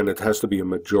 and it has to be a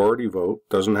majority vote,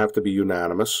 doesn't have to be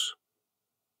unanimous.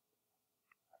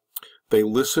 They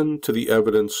listen to the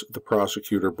evidence the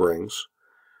prosecutor brings,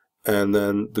 and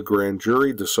then the grand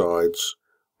jury decides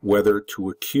whether to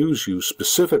accuse you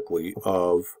specifically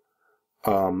of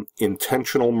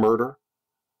intentional murder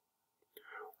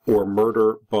or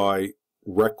murder by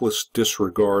reckless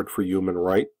disregard for human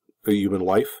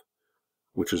life,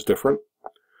 which is different,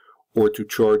 or to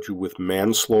charge you with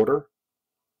manslaughter,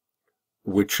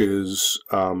 which is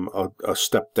a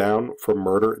step down from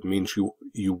murder. It means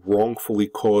you wrongfully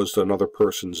caused another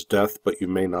person's death, but you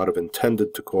may not have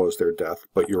intended to cause their death,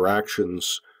 but your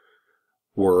actions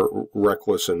were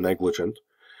reckless and negligent.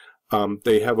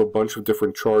 They have a bunch of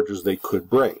different charges they could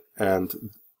bring,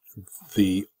 and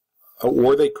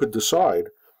or they could decide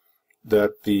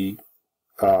that the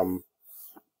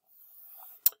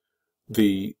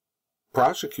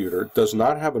prosecutor does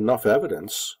not have enough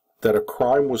evidence that a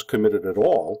crime was committed at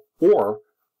all, or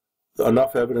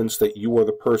enough evidence that you are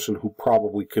the person who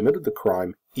probably committed the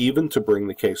crime, even to bring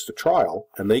the case to trial,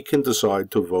 and they can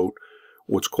decide to vote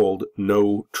what's called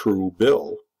no true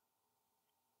bill,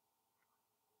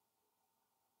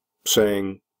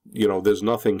 saying, there's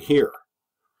nothing here.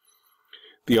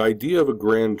 The idea of a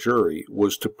grand jury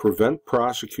was to prevent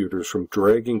prosecutors from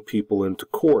dragging people into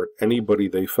court, anybody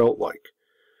they felt like,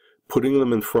 putting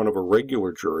them in front of a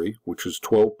regular jury, which is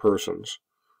 12 persons,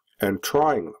 and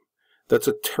trying them. That's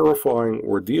a terrifying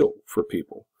ordeal for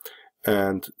people.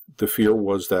 And the fear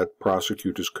was that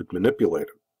prosecutors could manipulate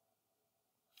it.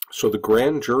 So the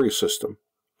grand jury system,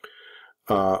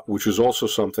 which is also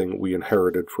something we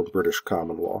inherited from British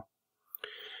common law,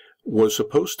 was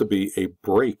supposed to be a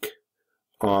brake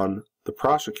on the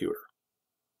prosecutor.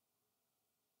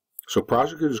 So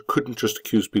prosecutors couldn't just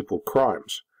accuse people of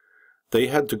crimes. They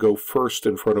had to go first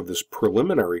in front of this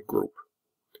preliminary group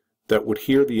that would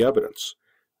hear the evidence.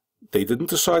 They didn't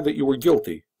decide that you were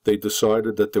guilty. They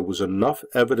decided that there was enough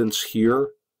evidence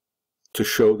here to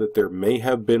show that there may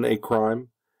have been a crime,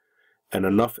 and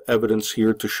enough evidence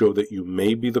here to show that you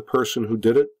may be the person who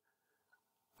did it,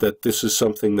 that this is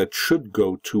something that should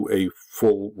go to a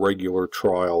full regular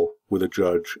trial with a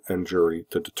judge and jury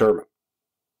to determine.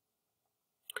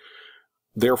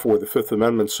 Therefore, the Fifth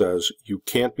Amendment says you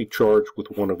can't be charged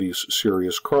with one of these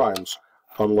serious crimes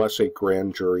unless a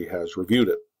grand jury has reviewed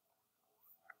it,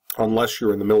 unless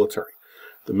you're in the military.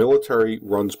 The military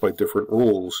runs by different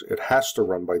rules. It has to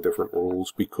run by different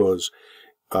rules because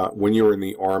when you're in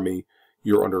the Army,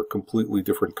 you're under a completely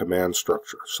different command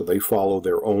structure. So they follow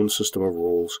their own system of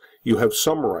rules. You have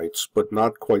some rights, but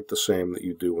not quite the same that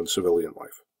you do in civilian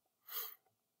life.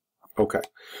 Okay,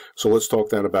 so let's talk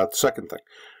then about the second thing.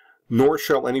 Nor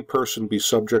shall any person be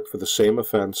subject for the same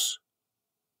offense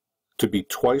to be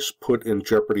twice put in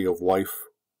jeopardy of life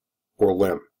or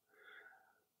limb.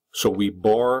 So we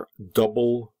bar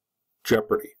double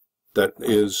jeopardy. That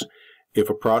is, if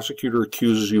a prosecutor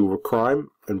accuses you of a crime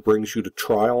and brings you to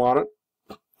trial on it,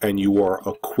 and you are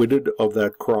acquitted of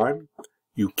that crime,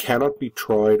 you cannot be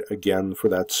tried again for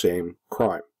that same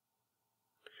crime.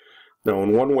 Now,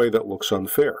 in one way that looks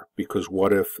unfair, because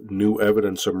what if new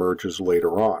evidence emerges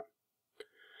later on?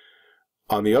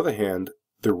 On the other hand,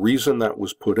 the reason that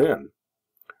was put in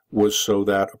was so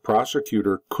that a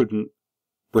prosecutor couldn't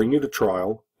bring you to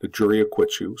trial, the jury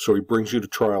acquits you, so he brings you to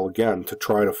trial again to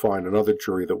try to find another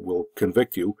jury that will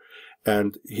convict you,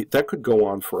 and that could go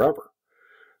on forever.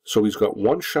 So he's got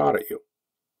one shot at you.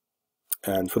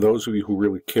 And for those of you who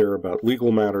really care about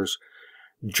legal matters,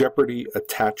 jeopardy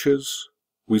attaches,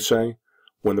 we say,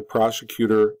 when the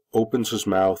prosecutor opens his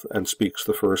mouth and speaks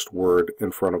the first word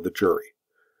in front of the jury.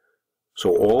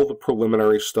 So all the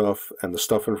preliminary stuff and the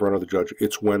stuff in front of the judge,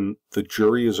 it's when the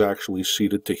jury is actually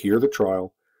seated to hear the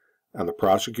trial and the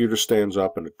prosecutor stands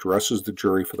up and addresses the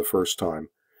jury for the first time.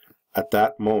 At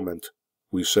that moment,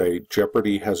 we say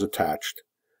jeopardy has attached,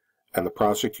 and the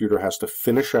prosecutor has to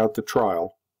finish out the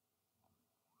trial,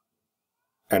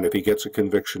 and if he gets a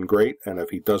conviction, great, and if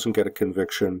he doesn't get a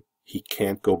conviction, he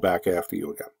can't go back after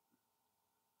you again.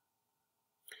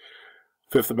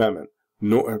 Fifth Amendment.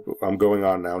 I'm going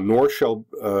on now. Nor shall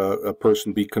a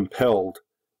person be compelled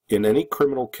in any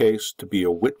criminal case to be a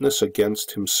witness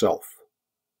against himself,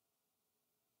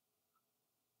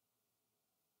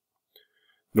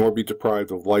 nor be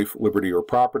deprived of life, liberty, or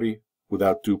property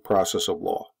without due process of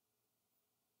law.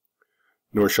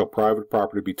 Nor shall private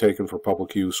property be taken for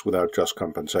public use without just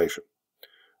compensation.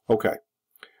 Okay,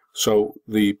 so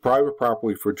the private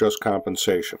property for just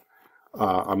compensation.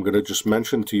 I'm going to just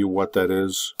mention to you what that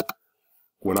is.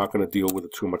 We're not going to deal with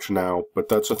it too much now, but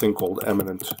that's a thing called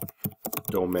eminent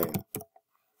domain.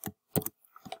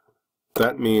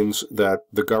 That means that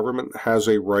the government has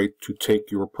a right to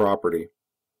take your property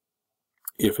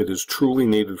if it is truly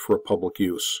needed for public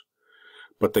use,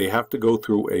 but they have to go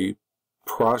through a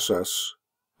process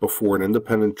before an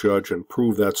independent judge and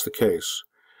prove that's the case,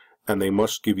 and they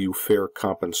must give you fair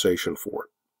compensation for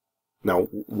it. Now,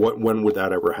 when would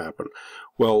that ever happen?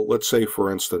 Well, let's say,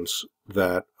 for instance,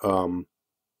 that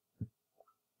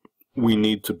we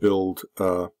need to build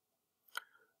a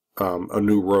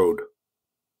new road.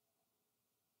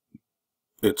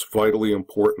 It's vitally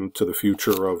important to the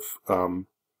future of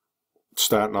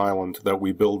Staten Island that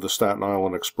we build the Staten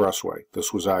Island Expressway.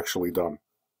 This was actually done.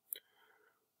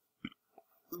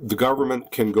 The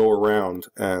government can go around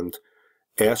and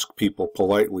ask people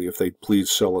politely if they'd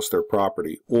please sell us their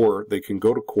property, or they can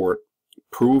go to court,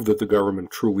 prove that the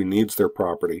government truly needs their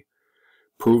property,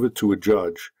 prove it to a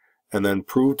judge, and then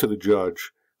prove to the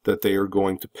judge that they are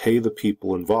going to pay the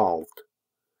people involved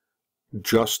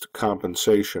just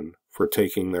compensation for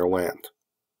taking their land,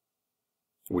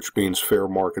 which means fair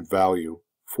market value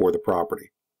for the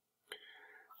property.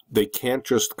 They can't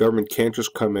just, the government can't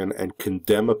just come in and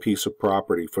condemn a piece of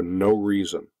property for no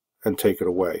reason and take it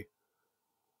away.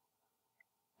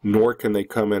 Nor can they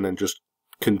come in and just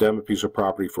condemn a piece of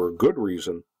property for a good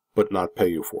reason, but not pay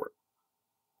you for it.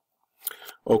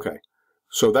 Okay,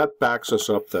 so that backs us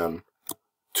up then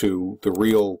to the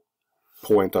real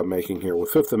point I'm making here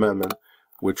with Fifth Amendment,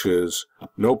 which is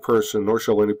no person, nor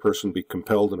shall any person be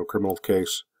compelled in a criminal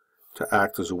case to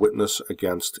act as a witness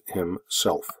against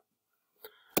himself.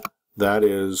 That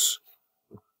is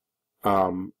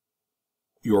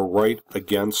your right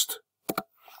against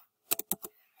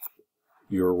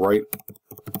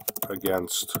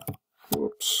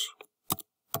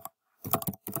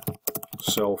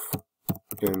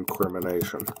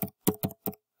self-incrimination.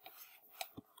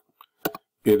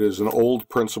 It is an old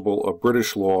principle of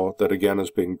British law that again is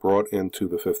being brought into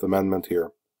the Fifth Amendment here,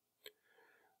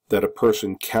 that a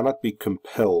person cannot be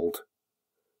compelled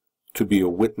to be a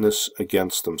witness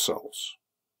against themselves.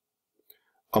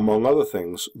 Among other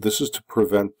things, this is to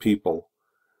prevent people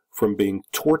from being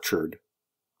tortured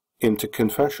into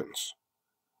confessions.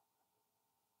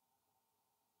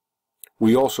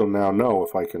 We also now know,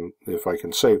 if I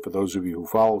can say, for those of you who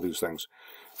follow these things,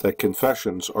 that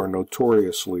confessions are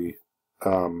notoriously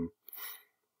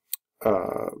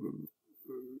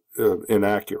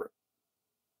inaccurate.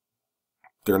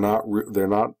 They're not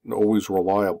always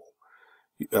reliable.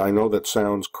 I know that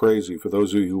sounds crazy for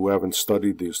those of you who haven't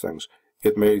studied these things.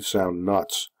 It may sound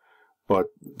nuts, but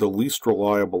the least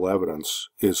reliable evidence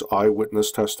is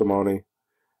eyewitness testimony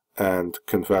and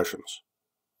confessions.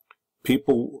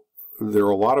 There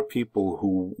are a lot of people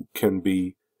who can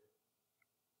be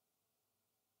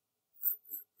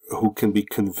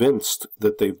convinced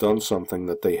that they've done something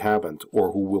that they haven't,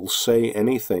 or who will say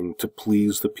anything to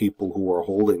please the people who are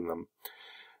holding them,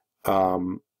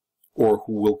 or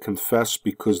who will confess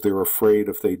because they're afraid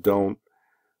if they don't,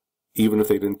 even if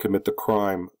they didn't commit the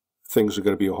crime, things are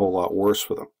going to be a whole lot worse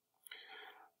for them.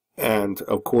 And,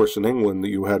 of course, in England,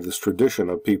 you had this tradition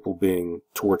of people being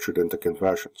tortured into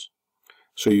confessions.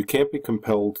 So you can't be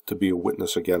compelled to be a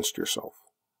witness against yourself.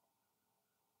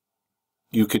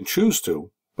 You can choose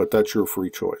to, but that's your free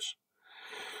choice.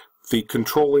 The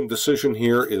controlling decision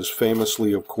here is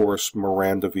famously, of course,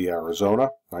 Miranda v.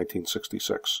 Arizona,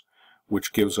 1966,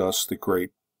 which gives us the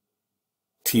great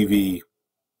TV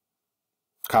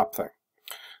cop thing.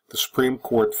 The Supreme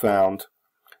Court found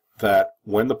that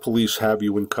when the police have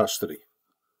you in custody,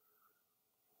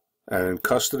 and in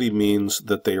custody means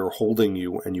that they are holding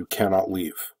you and you cannot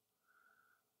leave.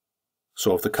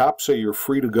 So if the cops say you're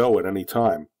free to go at any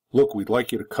time, look, we'd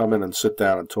like you to come in and sit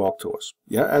down and talk to us.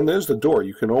 Yeah, and there's the door.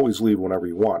 You can always leave whenever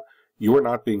you want. You are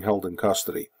not being held in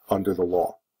custody under the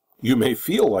law. You may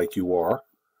feel like you are,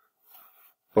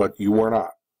 but you are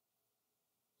not.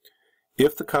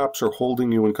 If the cops are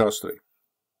holding you in custody,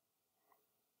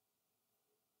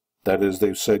 that is,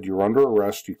 they've said you're under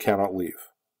arrest, you cannot leave.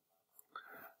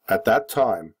 At that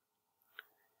time,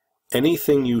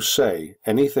 anything you say,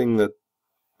 anything that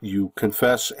you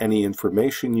confess, any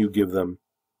information you give them,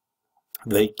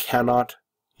 they cannot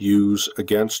use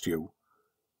against you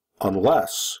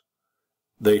unless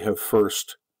they have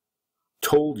first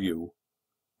told you,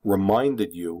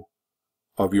 reminded you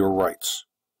of your rights.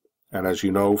 And as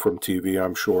you know from TV,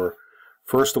 I'm sure,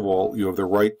 first of all, you have the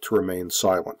right to remain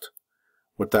silent.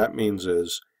 What that means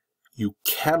is you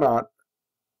cannot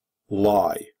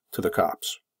lie to the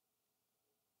cops.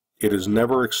 It is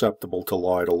never acceptable to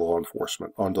lie to law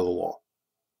enforcement under the law.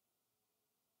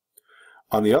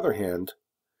 On the other hand,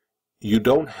 you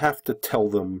don't have to tell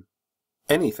them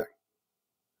anything.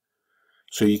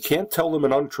 So you can't tell them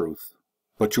an untruth,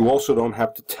 but you also don't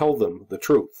have to tell them the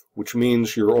truth, which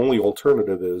means your only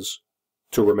alternative is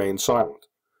to remain silent.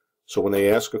 So when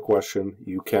they ask a question,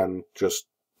 you can just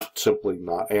simply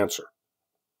not answer.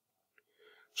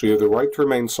 So you have the right to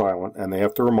remain silent, and they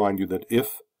have to remind you that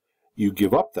if you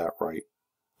give up that right,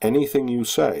 anything you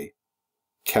say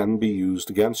can be used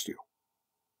against you.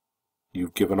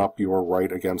 You've given up your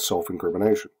right against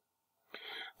self-incrimination.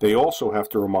 They also have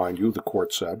to remind you, the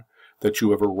court said, that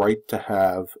you have a right to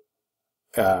have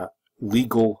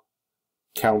legal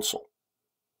counsel.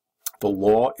 The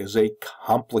law is a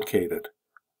complicated,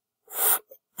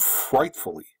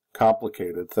 frightfully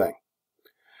complicated thing.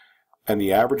 And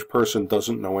the average person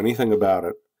doesn't know anything about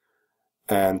it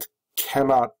and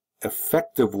cannot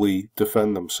effectively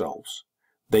defend themselves.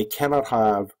 They cannot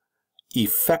have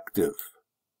effective,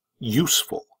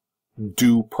 useful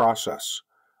due process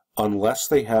unless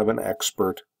they have an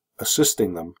expert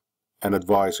assisting them and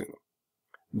advising them.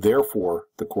 Therefore,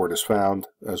 the court has found,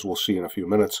 as we'll see in a few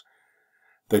minutes,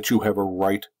 that you have a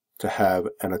right to have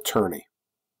an attorney.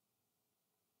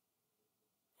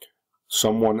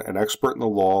 Someone, an expert in the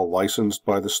law, licensed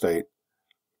by the state,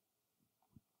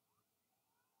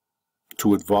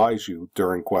 to advise you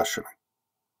during questioning.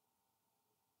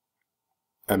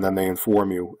 And then they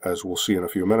inform you, as we'll see in a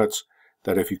few minutes,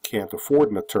 that if you can't afford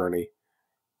an attorney,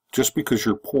 Just because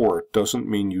you're poor doesn't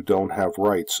mean you don't have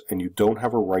rights, and you don't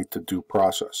have a right to due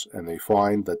process. And they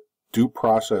find that due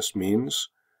process means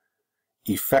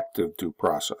effective due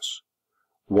process,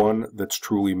 one that's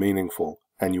truly meaningful.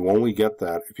 And you only get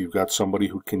that if you've got somebody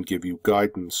who can give you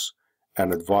guidance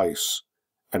and advice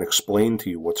and explain to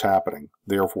you what's happening.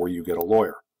 Therefore, you get a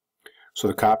lawyer. So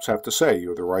the cops have to say you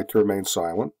have the right to remain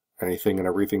silent. Anything and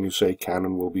everything you say can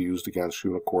and will be used against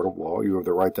you in a court of law. You have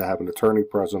the right to have an attorney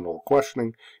present while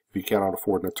questioning. If you cannot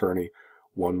afford an attorney,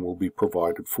 one will be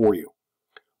provided for you.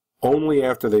 Only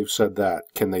after they've said that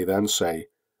can they then say,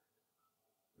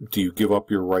 do you give up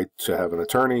your right to have an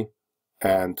attorney?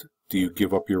 And do you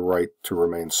give up your right to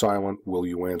remain silent? Will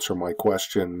you answer my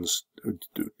questions?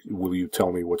 Will you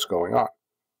tell me what's going on?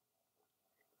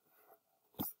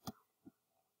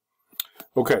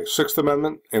 Okay, Sixth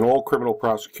Amendment. In all criminal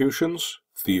prosecutions,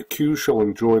 the accused shall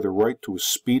enjoy the right to a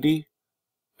speedy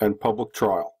and public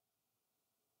trial.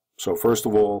 So first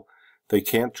of all, they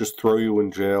can't just throw you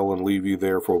in jail and leave you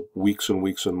there for weeks and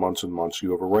weeks and months.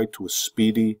 You have a right to a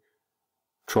speedy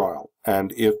trial.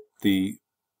 And if the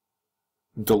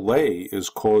delay is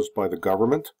caused by the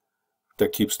government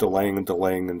that keeps delaying and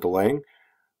delaying and delaying,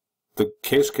 the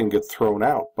case can get thrown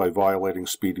out by violating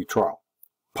speedy trial.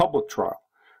 Public trial.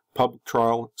 Public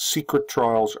trial, secret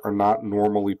trials are not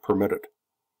normally permitted.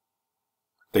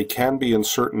 They can be in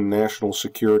certain national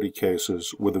security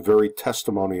cases where the very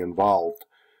testimony involved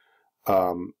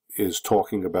is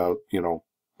talking about,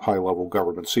 high-level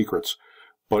government secrets.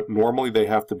 But normally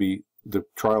the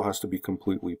trial has to be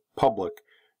completely public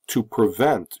to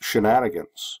prevent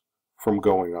shenanigans from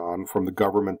going on, from the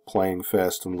government playing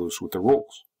fast and loose with the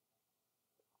rules.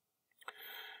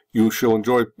 You shall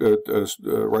enjoy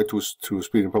right to a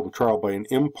speedy and public trial by an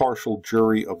impartial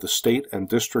jury of the state and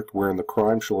district wherein the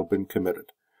crime shall have been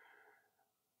committed.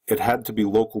 It had to be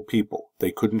local people.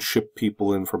 They couldn't ship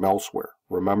people in from elsewhere.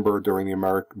 Remember,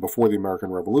 before the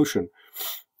American Revolution,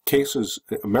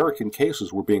 American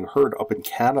cases were being heard up in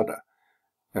Canada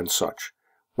and such.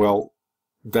 Well,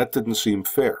 that didn't seem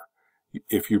fair.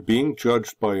 If you're being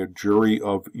judged by a jury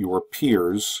of your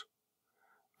peers,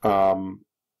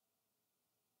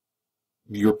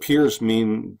 your peers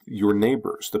mean your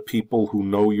neighbors, the people who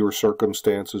know your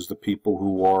circumstances, the people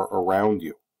who are around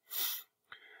you.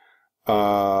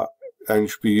 And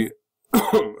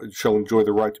shall enjoy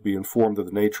the right to be informed of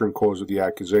the nature and cause of the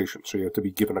accusation. So you have to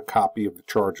be given a copy of the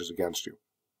charges against you.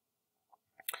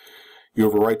 You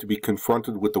have a right to be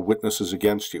confronted with the witnesses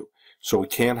against you. So we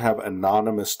can't have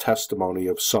anonymous testimony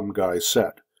of some guy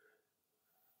said.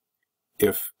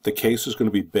 If the case is going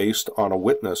to be based on a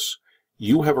witness,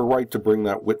 you have a right to bring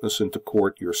that witness into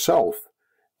court yourself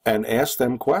and ask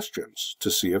them questions to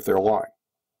see if they're lying.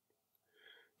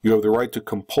 You have the right to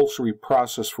compulsory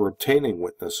process for obtaining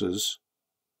witnesses.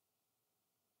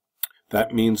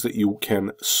 That means that you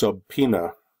can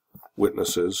subpoena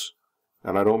witnesses,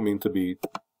 and I don't mean to be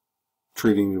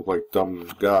treating you like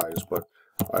dumb guys, but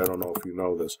I don't know if you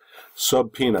know this.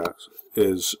 Subpoena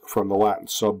is from the Latin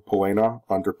sub poena,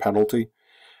 under penalty.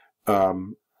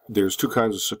 There's two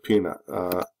kinds of subpoenas.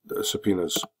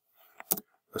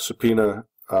 A subpoena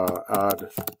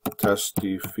ad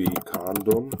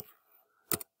testificandum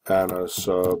and a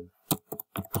subpoena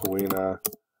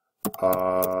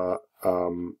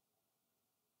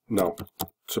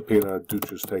subpoena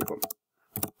duces tecum,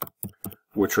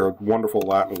 which are wonderful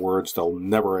Latin words they'll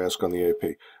never ask on the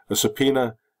AP. A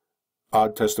subpoena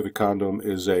ad testificandum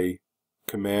is a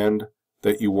command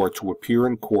that you are to appear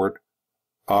in court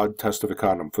ad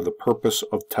testificandum for the purpose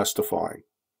of testifying.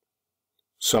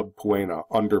 Sub poena,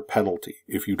 under penalty.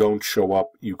 If you don't show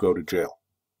up, you go to jail.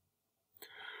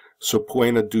 Sub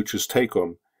poena duces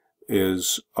tecum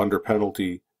is under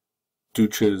penalty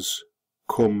duces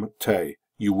cum te,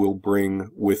 you will bring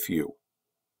with you.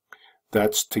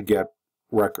 That's to get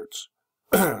records.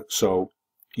 So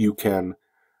you can,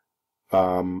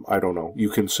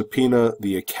 you can subpoena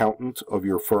the accountant of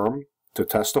your firm to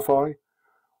testify,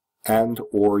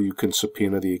 or you can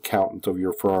subpoena the accountant of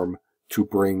your firm to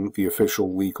bring the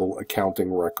official legal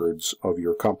accounting records of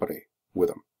your company with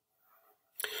them.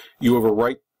 You have a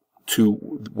right to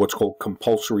what's called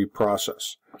compulsory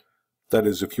process. That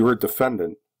is, if you're a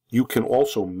defendant, you can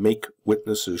also make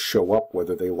witnesses show up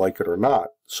whether they like it or not,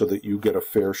 so that you get a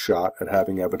fair shot at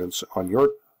having evidence on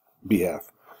your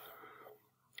behalf.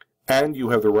 And you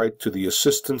have the right to the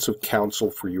assistance of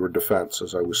counsel for your defense.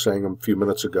 As I was saying a few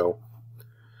minutes ago,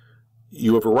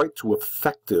 you have a right to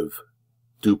effective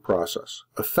due process.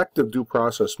 Effective due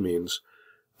process means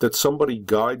that somebody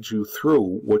guides you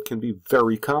through what can be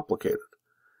very complicated.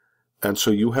 And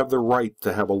so you have the right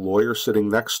to have a lawyer sitting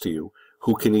next to you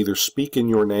who can either speak in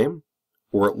your name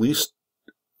or at least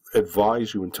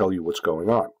advise you and tell you what's going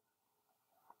on.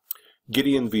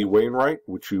 Gideon v. Wainwright,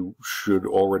 which you should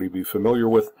already be familiar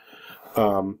with,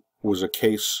 was a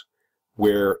case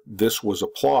where this was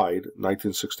applied,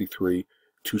 1963,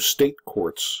 to state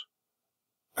courts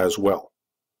as well.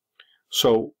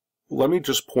 So let me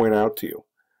just point out to you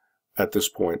at this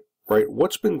point, right,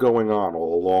 what's been going on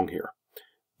all along here.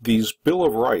 These Bill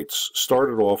of Rights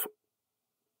started off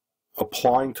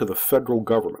applying to the federal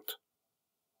government,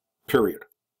 period.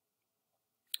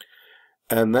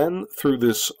 And then through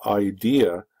this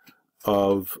idea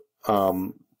of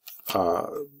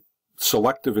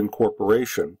selective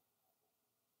incorporation,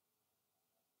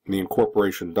 the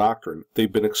incorporation doctrine,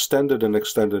 they've been extended and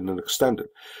extended and extended.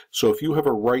 So if you have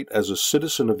a right as a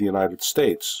citizen of the United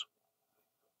States,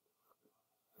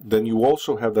 then you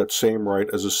also have that same right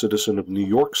as a citizen of New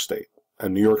York State,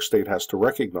 and New York State has to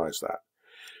recognize that.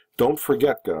 Don't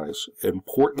forget, guys,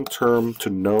 important term to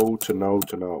know.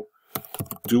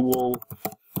 Dual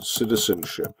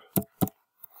citizenship.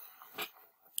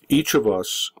 Each of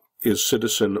us is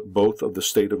citizen both of the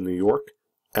state of New York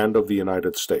and of the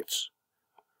United States.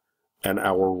 And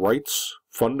our rights,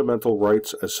 fundamental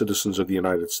rights as citizens of the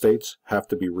United States, have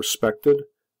to be respected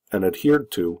and adhered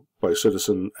to by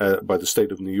the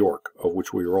state of New York, of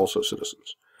which we are also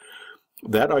citizens.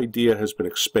 That idea has been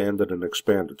expanded and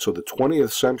expanded. So the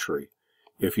 20th century,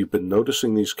 if you've been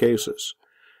noticing these cases,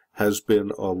 has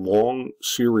been a long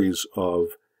series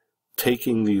of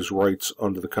taking these rights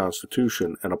under the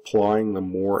Constitution and applying them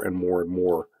more and more and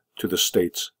more to the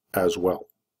states as well.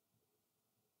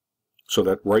 So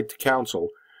that right to counsel,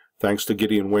 thanks to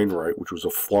Gideon Wainwright, which was a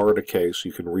Florida case,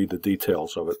 you can read the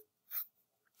details of it,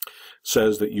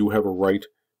 says that you have a right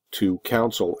to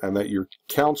counsel, and that your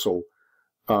counsel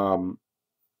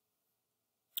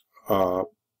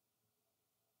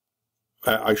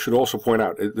I should also point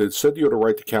out, it said you had a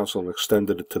right to counsel and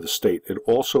extended it to the state. It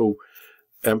also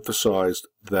emphasized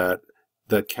that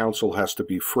counsel has to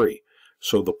be free.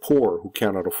 So the poor who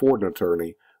cannot afford an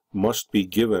attorney must be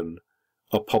given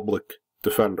a public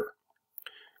defender.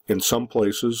 In some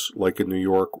places, like in New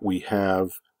York, we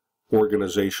have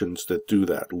organizations that do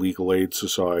that. Legal Aid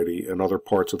Society. In other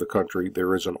parts of the country,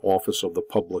 there is an Office of the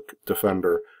Public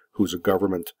Defender who's a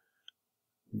government,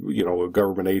 a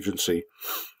government agency.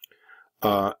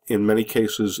 In many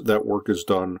cases, that work is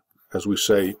done, as we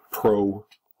say, pro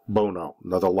bono,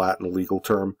 another Latin legal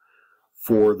term,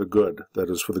 for the good, that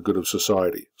is, for the good of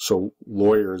society. So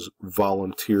lawyers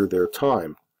volunteer their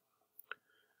time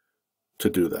to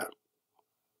do that.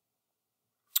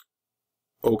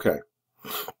 Okay,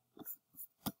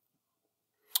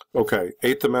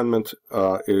 Eighth Amendment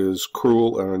is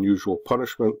cruel and unusual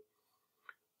punishment.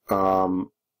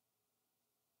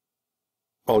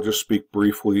 I'll just speak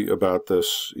briefly about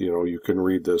this. You can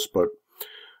read this, but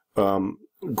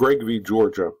Gregg v.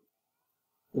 Georgia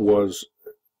was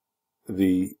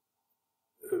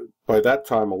by that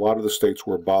time, a lot of the states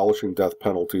were abolishing death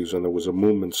penalties, and there was a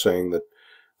movement saying that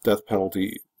death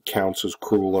penalty counts as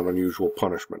cruel and unusual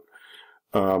punishment.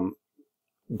 The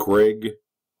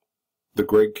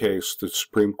Gregg case, the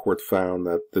Supreme Court found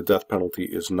that the death penalty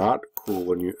is not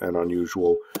cruel and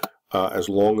unusual as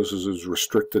long as it is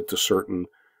restricted to certain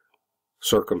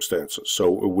circumstances.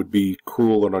 So it would be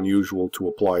cruel and unusual to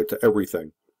apply it to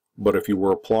everything. But if you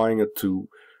were applying it to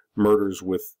murders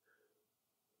with,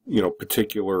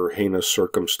 particular heinous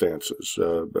circumstances,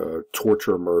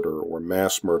 torture murder or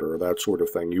mass murder, or that sort of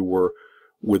thing, you were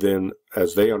within,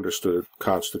 as they understood it,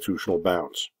 constitutional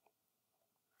bounds.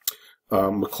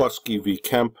 McCluskey v.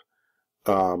 Kemp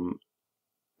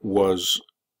was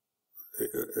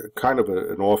kind of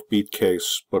an offbeat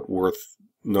case, but worth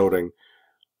noting.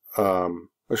 I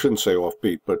shouldn't say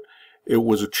offbeat, but it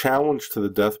was a challenge to the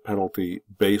death penalty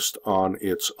based on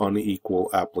its unequal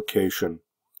application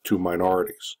to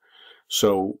minorities.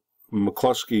 So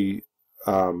McCluskey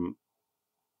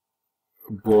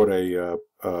brought a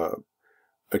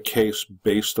case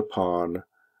based upon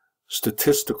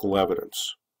statistical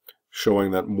evidence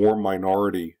showing that more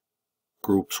minority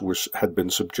groups had been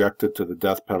subjected to the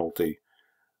death penalty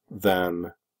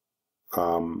than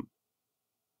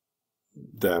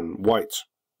whites.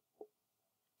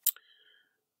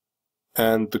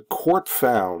 And the court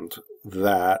found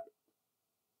that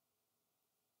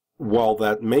while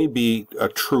that may be a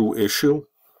true issue,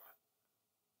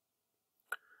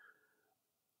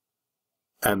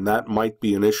 and that might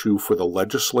be an issue for the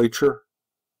legislature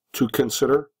to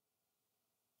consider,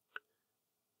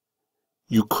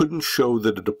 you couldn't show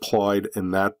that it applied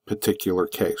in that particular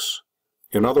case.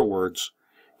 In other words,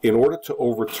 in order to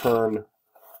overturn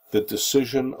the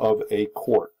decision of a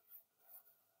court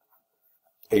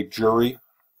a jury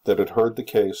that had heard the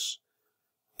case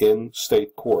in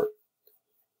state court,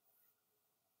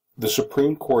 the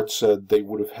Supreme Court said they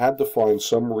would have had to find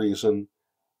some reason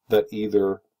that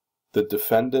either the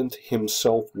defendant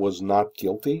himself was not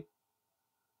guilty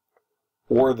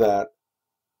or that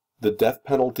the death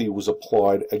penalty was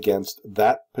applied against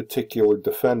that particular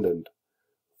defendant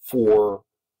for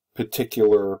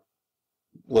particular,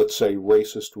 let's say,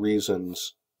 racist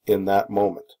reasons in that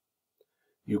moment.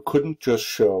 You couldn't just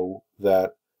show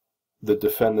that the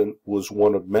defendant was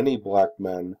one of many black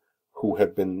men who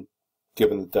had been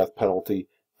given the death penalty,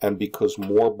 and because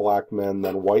more black men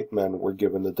than white men were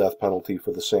given the death penalty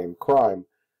for the same crime,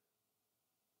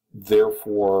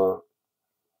 therefore,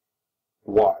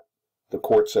 what? The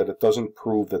court said it doesn't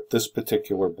prove that this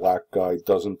particular black guy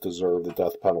doesn't deserve the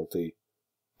death penalty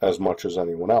as much as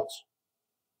anyone else.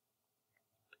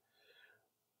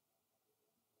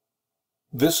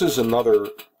 This is an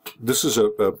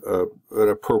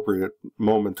appropriate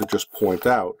moment to just point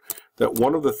out that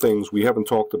one of the things, we haven't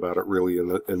talked about it really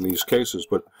in these cases,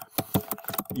 but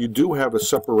you do have a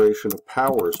separation of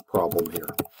powers problem here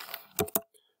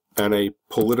and a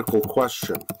political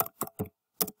question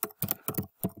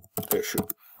issue.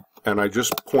 And I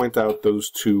just point out those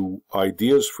two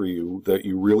ideas for you that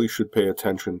you really should pay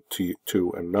attention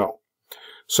to and know.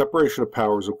 Separation of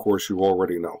powers, of course, you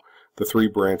already know. The three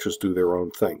branches do their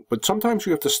own thing. But sometimes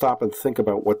you have to stop and think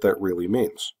about what that really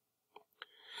means.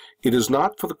 It is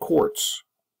not for the courts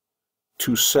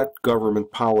to set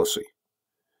government policy.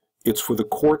 It's for the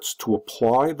courts to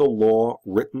apply the law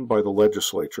written by the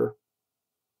legislature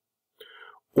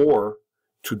or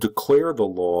to declare the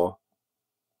law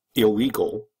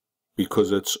illegal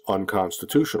because it's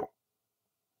unconstitutional.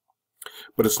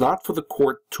 But it's not for the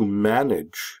court to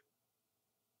manage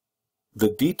the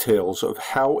details of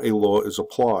how a law is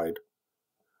applied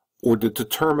or to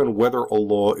determine whether a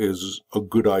law is a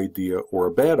good idea or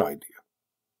a bad idea.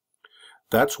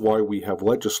 That's why we have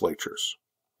legislatures.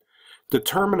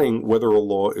 Determining whether a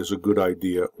law is a good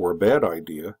idea or a bad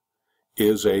idea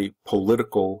is a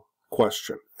political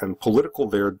question. And political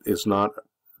there is not,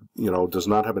 does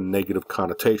not have a negative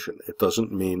connotation. It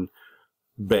doesn't mean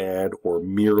bad or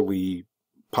merely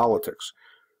politics.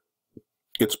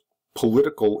 It's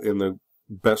political in the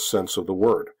best sense of the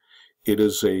word. It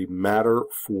is a matter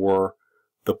for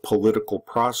the political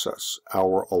process,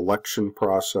 our election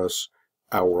process,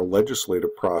 our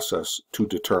legislative process to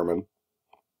determine,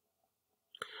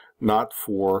 not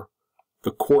for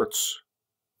the courts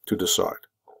to decide.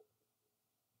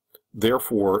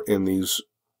 Therefore, in these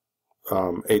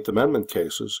Eighth Amendment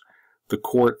cases, the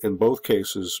court in both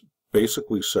cases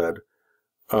basically said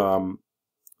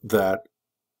that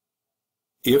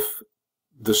if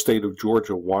the state of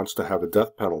Georgia wants to have a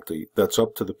death penalty, that's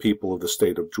up to the people of the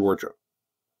state of Georgia.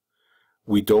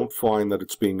 We don't find that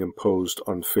it's being imposed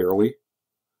unfairly,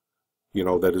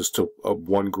 that is to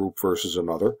one group versus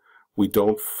another. We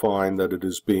don't find that it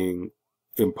is being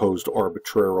imposed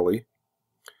arbitrarily.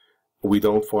 We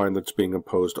don't find that it's being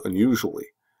imposed unusually.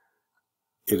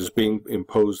 It is being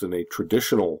imposed in a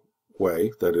traditional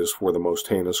way, that is for the most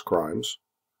heinous crimes.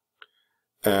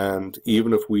 And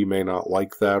even if we may not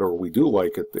like that or we do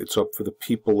like it, it's up for the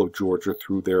people of Georgia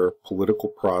through their political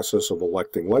process of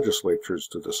electing legislatures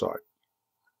to decide.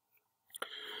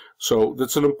 So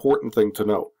that's an important thing to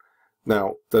note.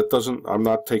 Now, I'm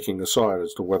not taking a side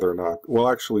as to whether or not, well,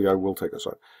 actually, I will take a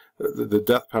side. The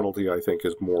death penalty, I think,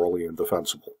 is morally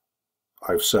indefensible.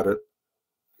 I've said it.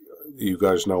 You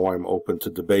guys know I'm open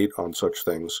to debate on such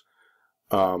things.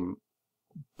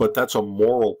 But that's a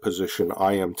moral position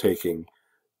I am taking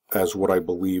as what I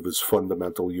believe is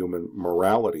fundamental human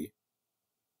morality,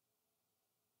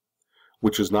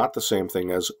 which is not the same thing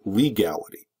as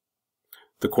legality.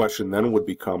 The question then would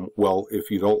become, well, if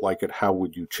you don't like it, how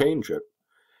would you change it?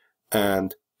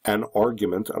 And an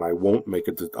argument, and I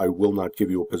will not give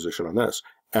you a position on this,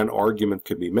 an argument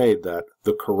can be made that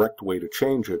the correct way to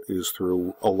change it is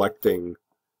through electing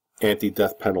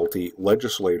anti-death penalty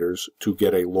legislators to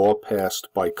get a law passed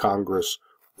by Congress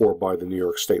or by the New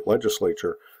York State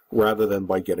Legislature, rather than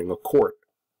by getting a court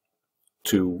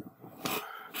to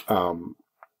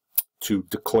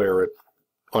declare it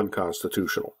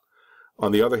unconstitutional.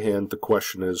 On the other hand, the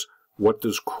question is, what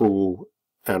does cruel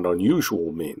and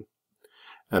unusual mean?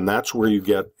 And that's where you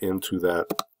get into that.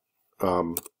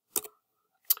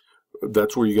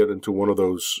 That's where you get into one of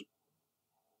those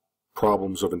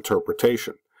problems of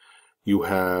interpretation. You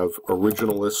have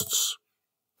originalists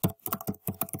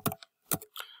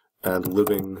and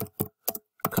living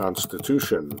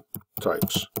Constitution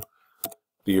types.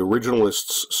 The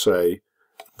originalists say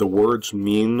the words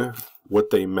mean what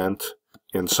they meant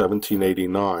in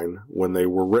 1789 when they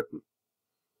were written.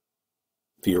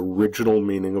 The original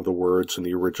meaning of the words in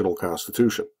the original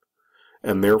Constitution.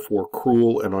 And therefore,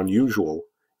 cruel and unusual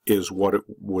is what it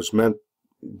was meant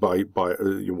by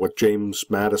what James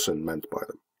Madison meant by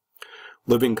them.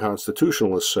 Living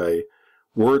constitutionalists say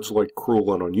words like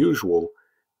cruel and unusual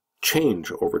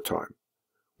change over time.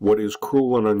 What is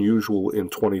cruel and unusual in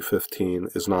 2015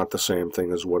 is not the same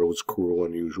thing as what was cruel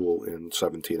and unusual in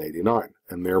 1789,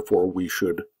 and therefore we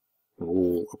should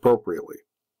rule appropriately.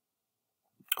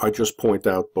 I just point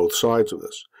out both sides of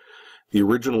this. The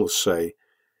originalists say,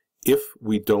 if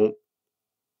we don't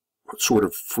sort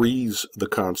of freeze the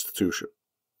Constitution,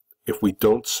 if we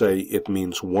don't say it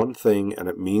means one thing and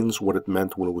it means what it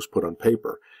meant when it was put on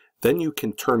paper, then you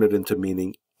can turn it into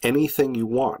meaning anything you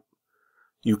want.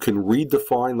 You can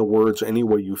redefine the words any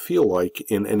way you feel like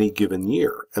in any given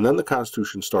year, and then the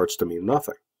Constitution starts to mean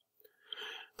nothing.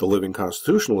 The living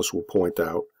constitutionalists will point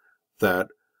out that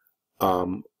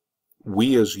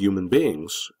we as human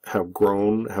beings have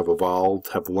grown, have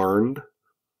evolved, have learned.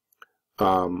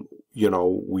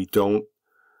 We don't,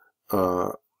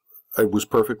 it was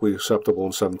perfectly acceptable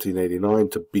in 1789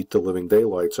 to beat the living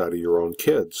daylights out of your own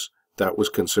kids. That was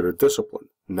considered discipline.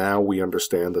 Now we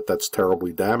understand that that's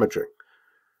terribly damaging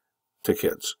to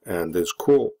kids and is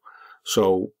cruel.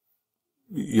 So,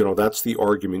 that's the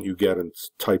argument you get in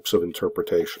types of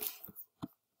interpretation.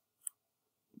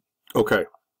 Okay,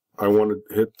 I want to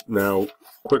hit now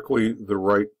quickly the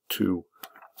right to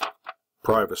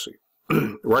privacy.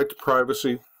 Right to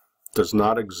privacy does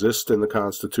not exist in the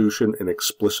Constitution in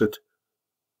explicit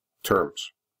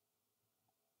terms.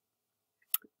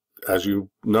 As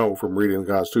you know from reading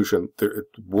the Constitution,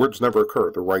 words never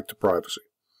occur, the right to privacy.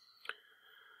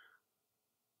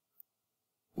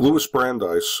 Louis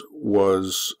Brandeis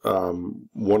was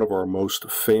one of our most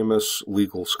famous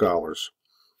legal scholars.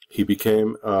 He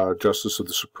became Justice of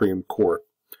the Supreme Court.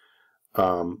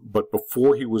 But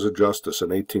before he was a justice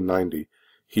in 1890,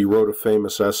 he wrote a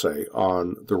famous essay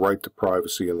on the right to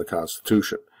privacy in the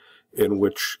Constitution, in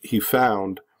which he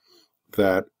found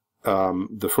that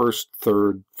the First,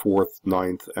 Third, Fourth,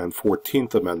 Ninth, and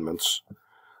 14th Amendments,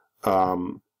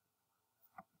 that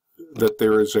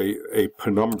there is a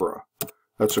penumbra.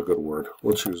 That's a good word.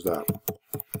 Let's use that.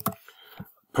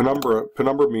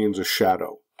 Penumbra means a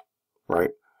shadow,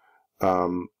 right?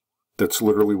 That's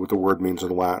literally what the word means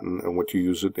in Latin and what you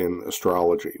use it in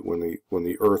astrology. When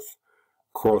the Earth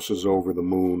crosses over the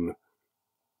moon,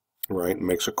 right, and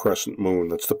makes a crescent moon,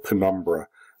 that's the penumbra.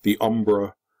 The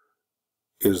umbra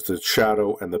is the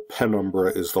shadow, and the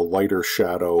penumbra is the lighter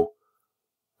shadow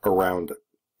around it.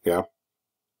 Yeah?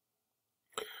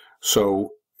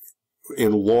 So,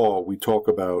 in law, we talk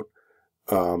about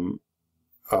the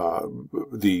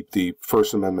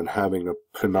First Amendment having a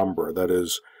penumbra, that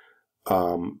is,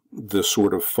 the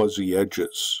sort of fuzzy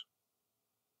edges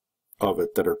of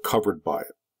it that are covered by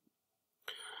it.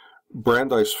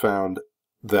 Brandeis found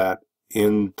that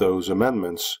in those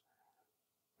amendments,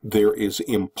 there is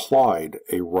implied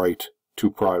a right to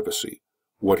privacy,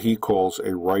 what he calls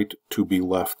a right to be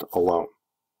left alone,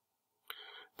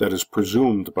 that is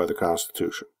presumed by the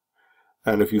Constitution.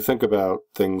 And if you think about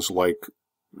things like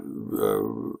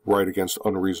right against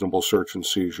unreasonable search and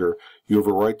seizure, you have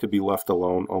a right to be left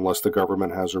alone unless the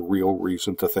government has a real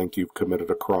reason to think you've committed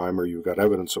a crime or you've got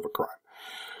evidence of a crime.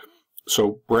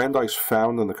 So Brandeis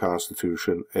found in the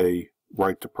Constitution a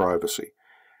right to privacy.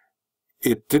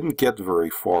 It didn't get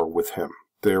very far with him.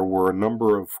 There were a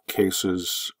number of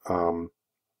cases.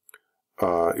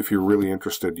 If you're really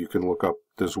interested, you can look up,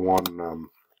 there's one,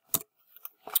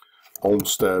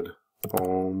 Olmsted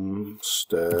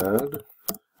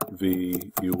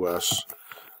v. U.S.,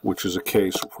 which is a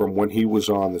case from when he was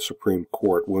on the Supreme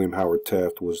Court. William Howard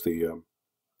Taft was the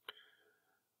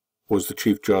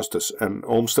Chief Justice, and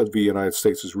Olmsted v. United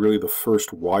States is really the first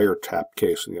wiretap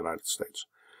case in the United States.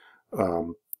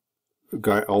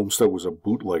 Olmsted was a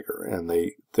bootlegger, and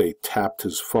they tapped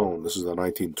his phone. This is the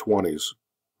 1920s.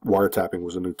 Wiretapping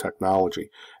was a new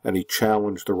technology, and he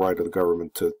challenged the right of the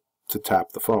government to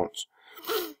tap the phones.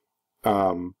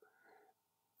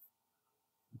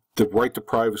 The right to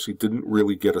privacy didn't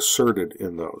really get asserted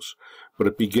in those, but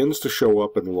it begins to show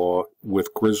up in law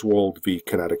with Griswold v.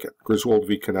 Connecticut. Griswold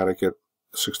v. Connecticut,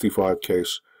 65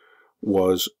 case,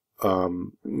 was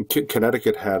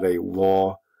Connecticut had a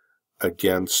law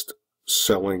against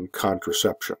selling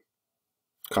contraceptive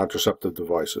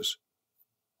devices.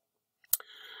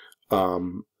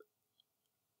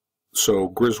 So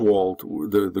Griswold,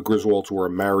 the Griswolds were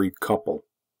a married couple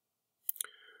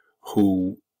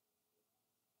who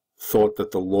thought that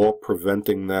the law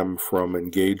preventing them from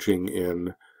engaging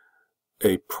in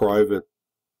a private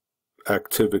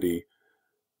activity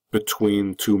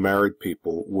between two married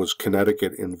people was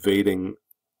Connecticut invading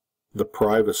the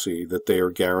privacy that they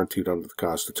are guaranteed under the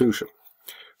Constitution.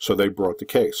 So they brought the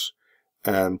case.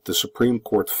 And the Supreme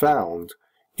Court found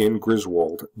in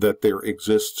Griswold that there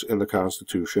exists in the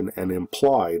Constitution an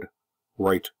implied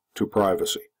right to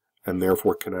privacy, and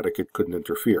therefore Connecticut couldn't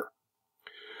interfere.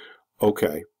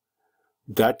 Okay,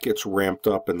 that gets ramped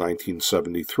up in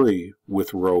 1973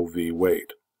 with Roe v.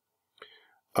 Wade.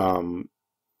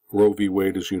 Roe v.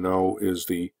 Wade, as you know, is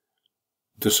the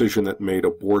decision that made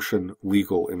abortion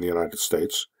legal in the United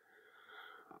States.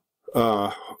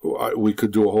 We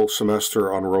could do a whole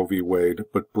semester on Roe v. Wade,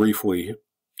 but briefly,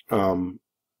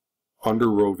 under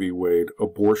Roe v. Wade,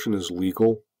 abortion is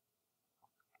legal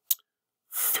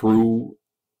through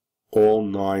all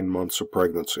 9 months of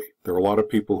pregnancy. There are a lot of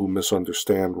people who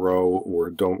misunderstand Roe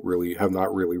or have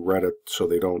not really read it, so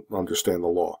they don't understand the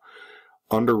law.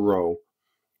 Under Roe,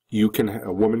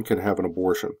 a woman can have an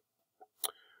abortion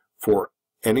for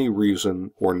any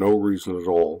reason or no reason at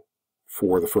all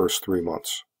for the first 3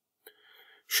 months.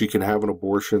 She can have an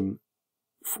abortion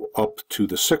up to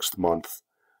the 6th month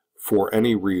for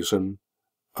any reason,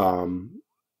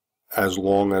 as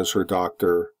long as her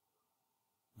doctor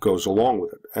goes along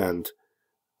with it. And,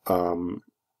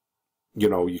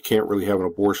 you can't really have an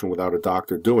abortion without a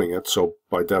doctor doing it, so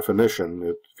by definition,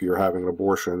 if you're having an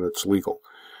abortion, it's legal.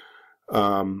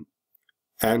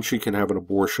 And she can have an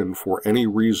abortion for any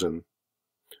reason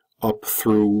up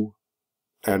through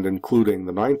and including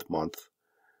the 9th month,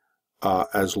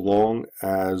 as long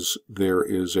as there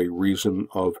is a reason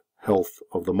of health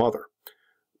of the mother.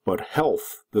 But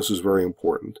health, this is very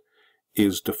important,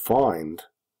 is defined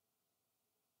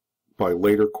by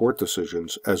later court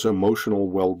decisions as emotional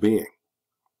well-being.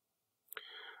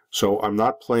 So I'm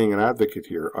not playing an advocate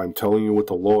here. I'm telling you what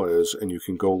the law is, and you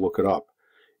can go look it up.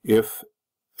 If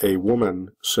a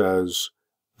woman says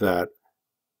that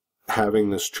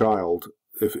having this child,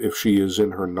 if she is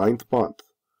in her 9th month,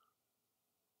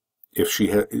 if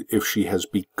she has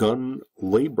begun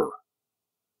labor,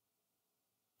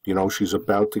 she's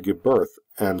about to give birth,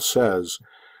 and says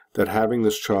that having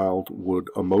this child would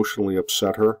emotionally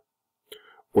upset her,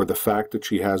 or the fact that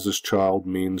she has this child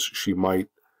means she might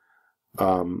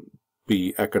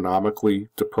be economically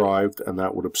deprived and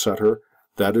that would upset her,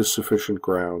 that is sufficient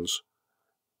grounds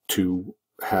to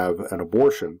have an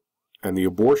abortion. And the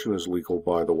abortion is legal,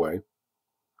 by the way,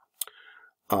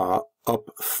 up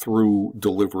through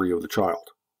delivery of the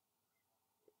child.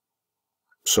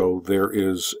 So there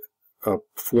is a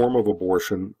form of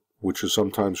abortion which is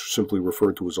sometimes simply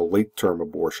referred to as a late-term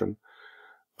abortion,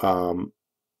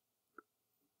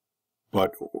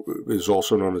 but is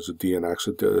also known as a DNX,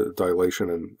 a dilation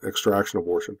and extraction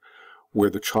abortion, where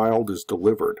the child is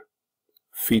delivered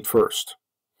feet first.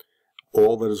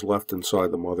 All that is left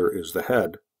inside the mother is the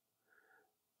head.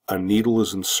 A needle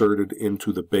is inserted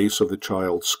into the base of the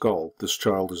child's skull. This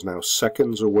child is now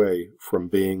seconds away from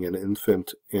being an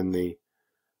infant in the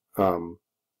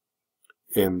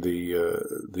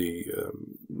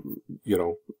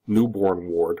newborn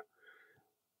ward.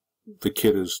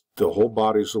 The whole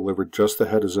body is delivered, just the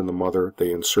head is in the mother.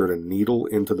 They insert a needle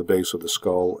into the base of the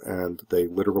skull, and they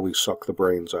literally suck the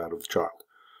brains out of the child.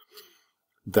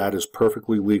 That is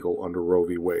perfectly legal under Roe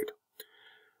v. Wade.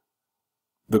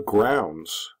 The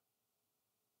grounds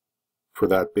for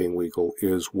that being legal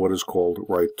is what is called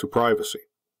right to privacy,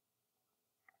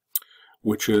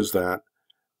 which is that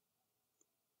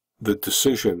the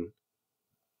decision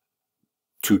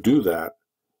to do that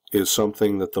is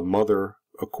something that the mother,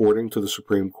 according to the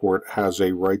Supreme Court, has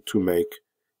a right to make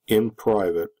in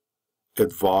private,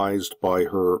 advised by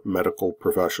her medical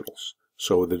professionals.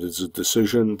 So that it is a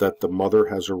decision that the mother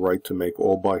has a right to make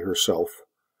all by herself,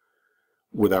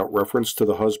 without reference to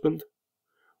the husband,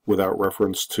 without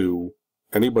reference to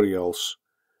anybody else,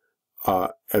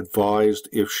 advised,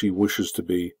 if she wishes to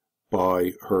be,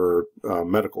 by her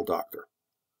medical doctor.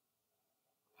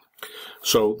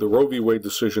 So the Roe v. Wade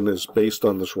decision is based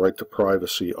on this right to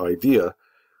privacy idea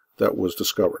that was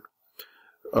discovered.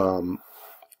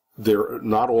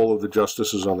 Not all of the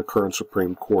justices on the current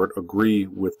Supreme Court agree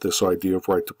with this idea of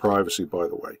right to privacy, by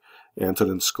the way.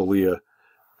 Antonin Scalia,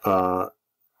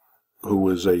 who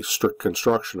is a strict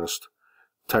constructionist,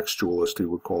 textualist he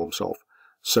would call himself,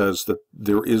 says that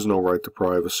there is no right to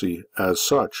privacy as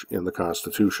such in the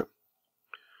Constitution.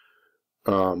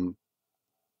 And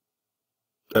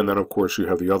then, of course, you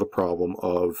have the other problem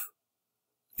of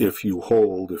if you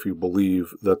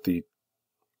believe that the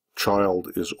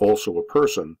child is also a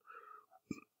person,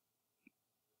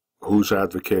 who's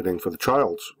advocating for the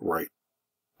child's right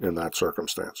in that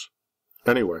circumstance?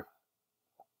 Anyway,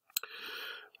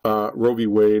 Roe v.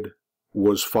 Wade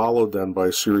was followed then by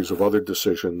a series of other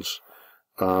decisions,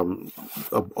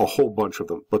 a whole bunch of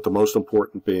them, but the most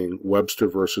important being Webster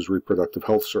versus Reproductive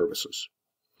Health Services.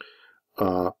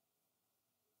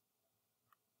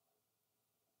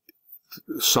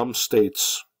 Some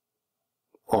states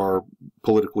are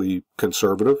politically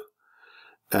conservative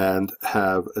and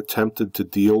have attempted to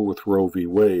deal with Roe v.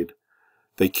 Wade.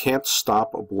 They can't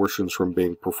stop abortions from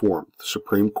being performed. The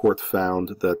Supreme Court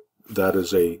found that that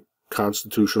is a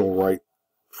constitutional right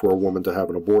for a woman to have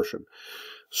an abortion.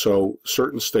 So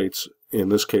certain states, in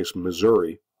this case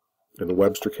Missouri, in the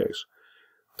Webster case,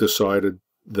 decided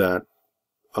that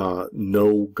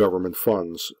no government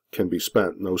funds can be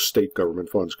spent, no state government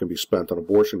funds can be spent on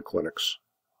abortion clinics,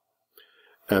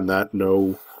 and that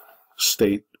no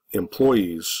state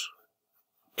employees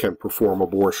can perform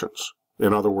abortions.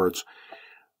 In other words,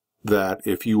 that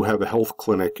if you have a health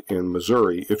clinic in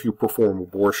Missouri, if you perform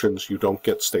abortions, you don't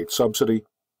get state subsidy.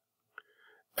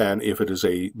 And if it is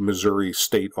a Missouri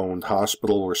state-owned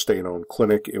hospital or state-owned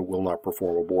clinic, it will not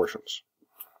perform abortions.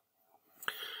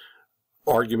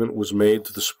 Argument was made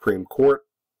to the Supreme Court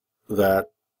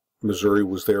that Missouri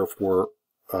was therefore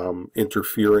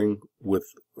interfering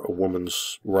with a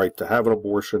woman's right to have an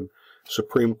abortion.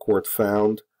 Supreme Court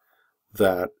found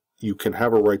that you can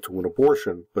have a right to an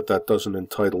abortion, but that doesn't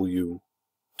entitle you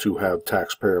to have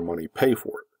taxpayer money pay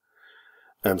for it.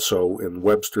 And so in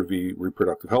Webster v.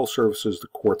 Reproductive Health Services, the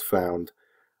court found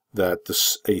that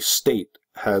a state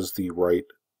has the right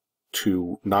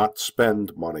to not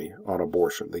spend money on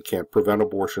abortion. They can't prevent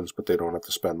abortions, but they don't have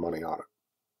to spend money on it.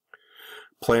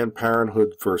 Planned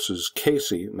Parenthood versus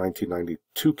Casey,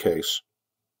 1992 case,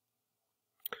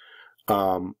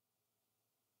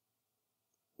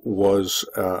 was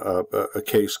a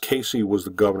case. Casey was the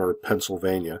governor of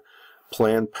Pennsylvania.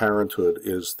 Planned Parenthood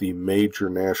is the major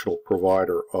national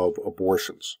provider of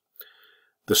abortions.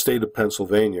 The state of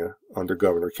Pennsylvania, under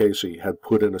Governor Casey, had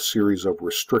put in a series of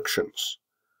restrictions.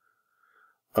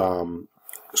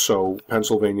 So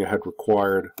Pennsylvania had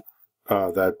required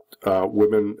that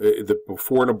women, that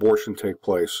before an abortion take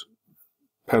place,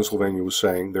 Pennsylvania was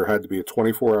saying there had to be a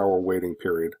 24-hour waiting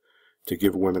period to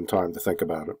give women time to think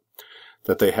about it,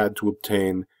 that they had to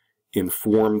obtain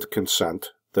informed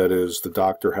consent. That is, the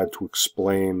doctor had to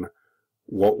explain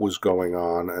what was going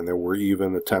on, and there were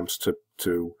even attempts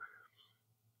to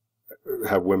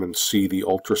have women see the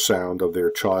ultrasound of their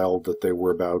child that they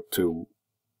were about to,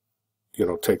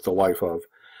 take the life of.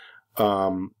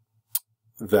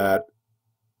 That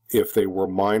if they were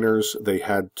minors, they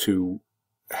had to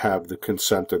have the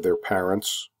consent of their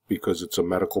parents because it's a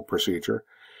medical procedure,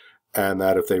 and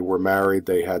that if they were married,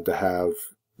 they had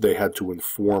to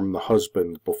inform the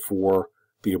husband before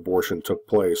the abortion took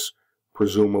place.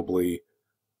 Presumably,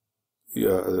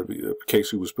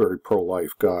 Casey was a very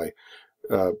pro-life guy,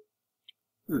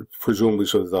 presumably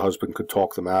so that the husband could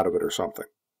talk them out of it or something.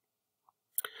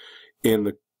 In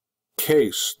the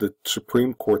case, the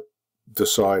Supreme Court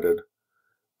decided,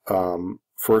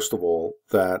 first of all,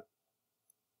 that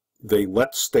they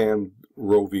let stand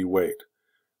Roe v. Wade.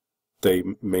 They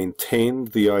maintained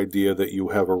the idea that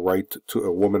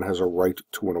a woman has a right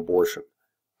to an abortion.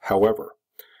 However,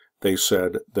 they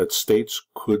said that states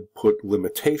could put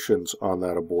limitations on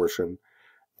that abortion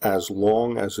as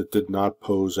long as it did not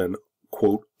pose an,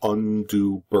 quote,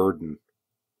 undue burden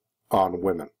on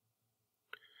women.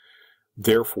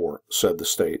 Therefore, said the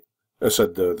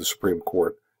Supreme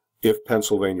Court, if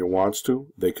Pennsylvania wants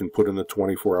to, they can put in the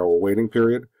 24-hour waiting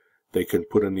period, they can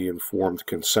put in the informed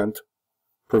consent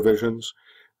provisions,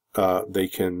 they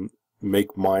can make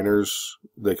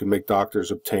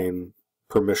doctors obtain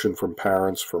permission from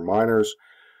parents for minors.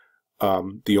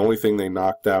 The only thing they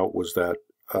knocked out was that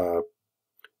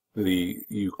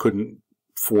you couldn't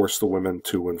force the women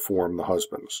to inform the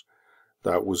husbands.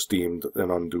 That was deemed an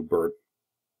undue burden.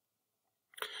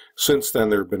 Since then,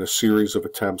 there have been a series of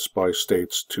attempts by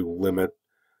states to limit,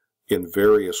 in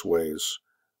various ways,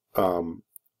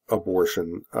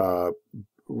 abortion,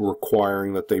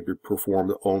 requiring that they be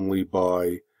performed only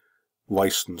by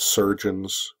licensed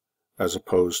surgeons as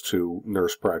opposed to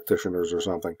nurse practitioners or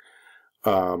something.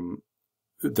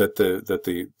 That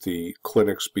the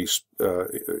clinics be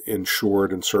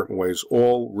insured in certain ways,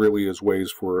 all really as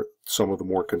ways for some of the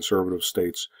more conservative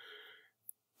states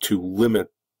to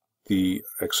limit the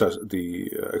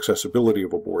accessibility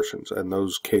of abortions, and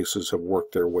those cases have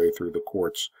worked their way through the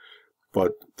courts.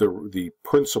 But the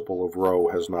principle of Roe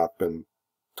has not been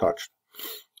touched.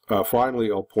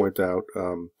 Finally, I'll point out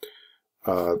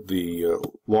the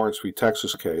Lawrence v.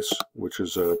 Texas case, which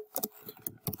is a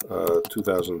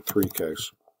 2003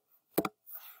 case.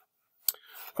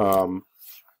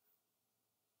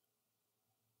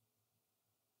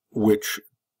 which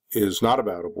is not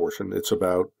about abortion. It's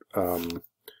about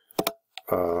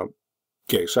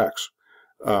gay sex.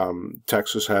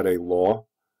 Texas had a law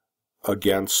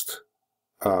against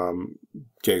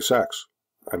gay sex.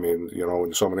 I mean, you know,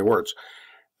 in so many words.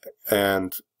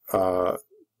 And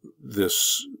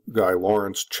this guy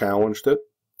Lawrence challenged it,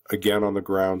 again on the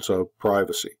grounds of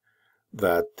privacy,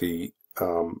 that the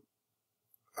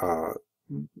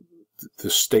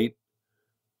state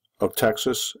of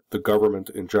Texas, the government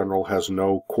in general, has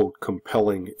no, quote,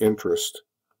 compelling interest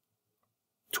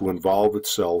to involve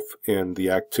itself in the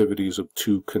activities of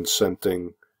two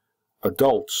consenting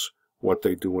adults, what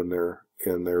they do in their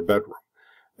bedroom.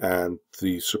 And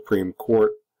the Supreme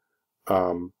Court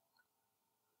found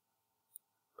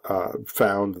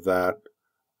that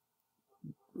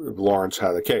Lawrence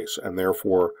had a case, and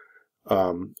therefore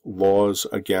laws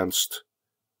against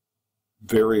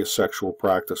various sexual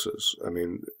practices. I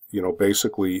mean, you know,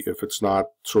 basically, if it's not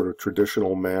sort of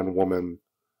traditional man-woman,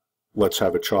 let's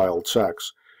have a child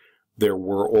sex, there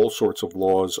were all sorts of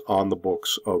laws on the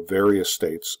books of various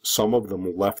states, some of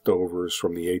them leftovers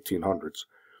from the 1800s,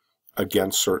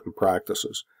 against certain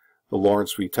practices. The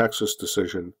Lawrence v. Texas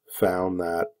decision found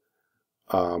that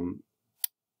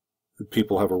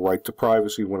people have a right to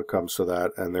privacy when it comes to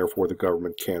that, and therefore the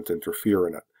government can't interfere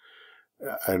in it.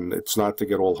 And it's not to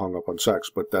get all hung up on sex,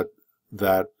 but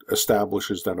that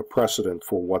establishes then a precedent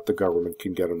for what the government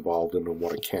can get involved in and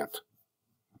what it can't.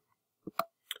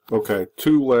 Okay,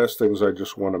 two last things I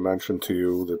just want to mention to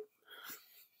you that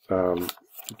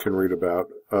you can read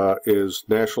about is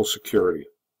national security.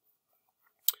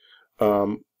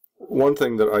 One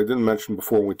thing that I didn't mention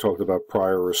before when we talked about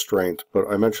prior restraint, but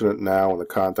I mention it now in the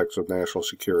context of national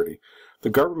security. The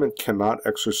government cannot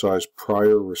exercise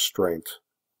prior restraint,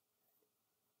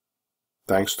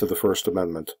 thanks to the First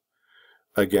Amendment,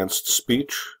 against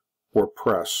speech or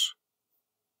press,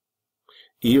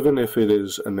 even if it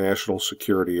is a national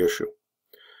security issue.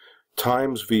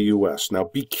 Times v. U.S. Now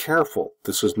be careful,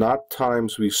 this is not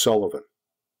Times v. Sullivan.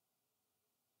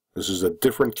 This is a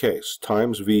different case.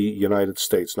 Times v. United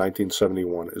States,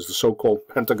 1971, is the so-called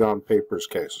Pentagon Papers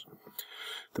case.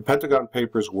 The Pentagon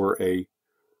Papers were a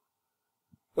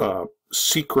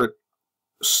secret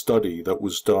study that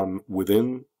was done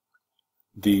within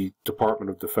the Department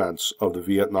of Defense of the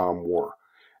Vietnam War,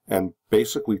 and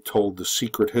basically told the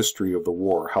secret history of the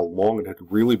war, how long it had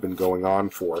really been going on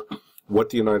for, what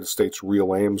the United States'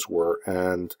 real aims were,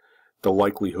 and the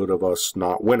likelihood of us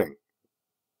not winning.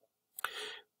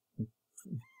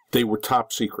 They were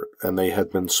top secret, and they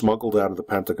had been smuggled out of the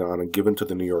Pentagon and given to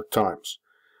the New York Times.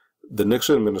 The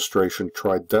Nixon administration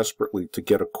tried desperately to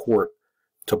get a court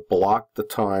to block the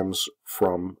Times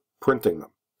from printing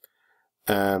them.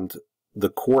 And the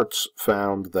courts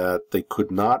found that they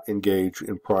could not engage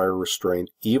in prior restraint,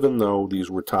 even though these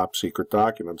were top secret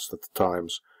documents that the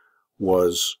Times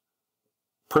was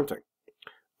printing.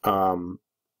 The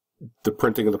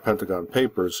printing of the Pentagon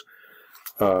Papers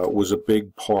was a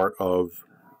big part of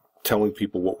telling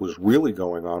people what was really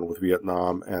going on with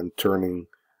Vietnam and turning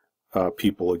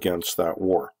people against that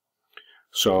war.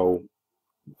 So,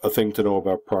 a thing to know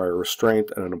about prior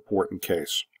restraint and an important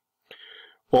case.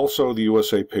 Also, the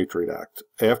USA Patriot Act.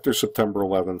 After September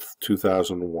 11th,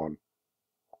 2001,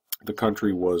 the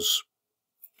country was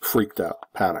freaked out,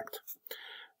 panicked.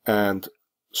 And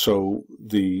so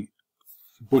the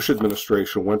Bush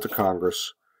administration went to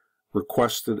Congress,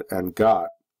 requested and got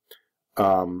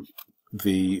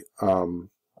the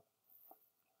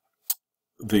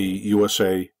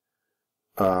USA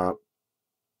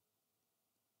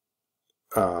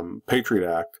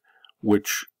Patriot Act,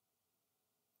 which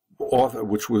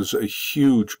was a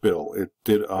huge bill. It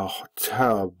did a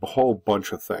whole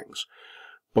bunch of things.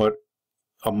 But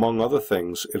among other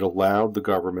things, it allowed the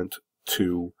government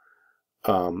to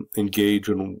engage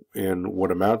in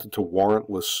what amounted to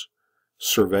warrantless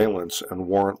surveillance and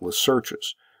warrantless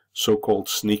searches, so-called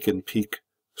sneak and peek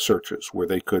searches, where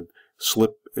they could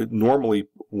slip. Normally,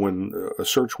 when a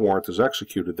search warrant is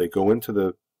executed, they go into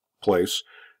the place,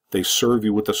 they serve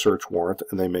you with the search warrant,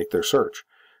 and they make their search.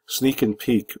 Sneak and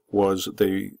peek was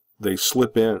they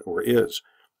slip in, or is,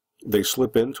 they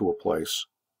slip into a place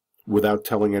without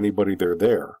telling anybody they're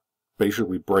there,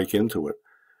 basically break into it,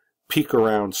 peek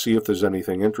around, see if there's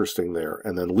anything interesting there,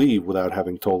 and then leave without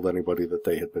having told anybody that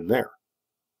they had been there.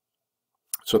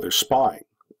 So they're spying,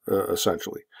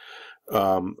 essentially.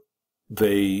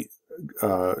 It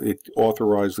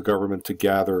authorized the government to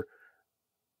gather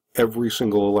every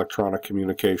single electronic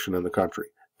communication in the country,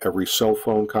 every cell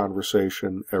phone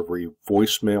conversation, every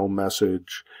voicemail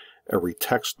message, every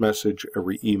text message,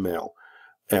 every email,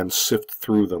 and sift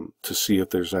through them to see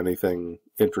if there's anything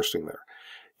interesting there.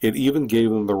 It even gave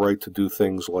them the right to do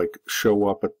things like show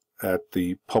up at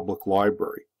the public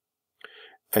library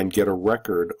and get a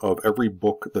record of every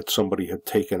book that somebody had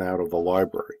taken out of the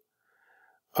library.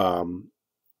 And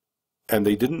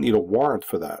they didn't need a warrant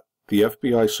for that. The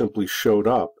FBI simply showed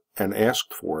up and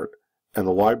asked for it, and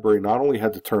the library not only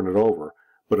had to turn it over,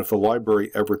 but if the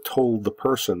library ever told the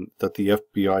person that the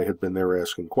FBI had been there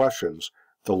asking questions,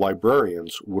 the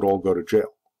librarians would all go to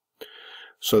jail.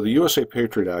 So the USA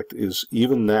Patriot Act is,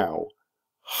 even now,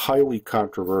 highly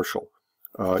controversial.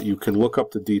 You can look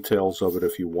up the details of it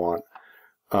if you want.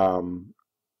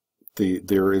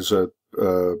 There is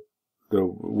the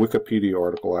Wikipedia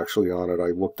article actually on it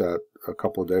I looked at a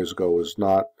couple of days ago is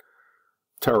not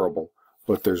terrible,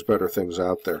 but there's better things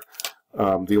out there.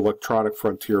 The Electronic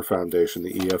Frontier Foundation,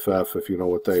 the EFF, if you know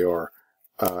what they are,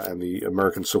 and the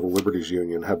American Civil Liberties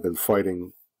Union have been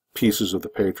fighting pieces of the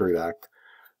Patriot Act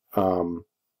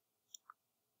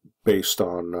based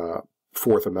on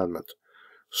Fourth Amendment.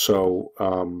 So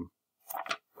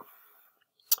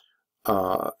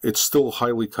it's still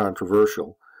highly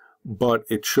controversial, but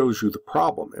it shows you the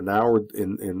problem. And now,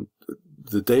 in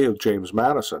the day of James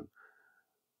Madison,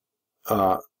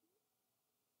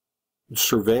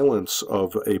 surveillance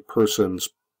of a person's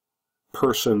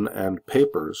person and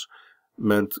papers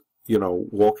meant,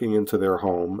 walking into their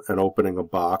home and opening a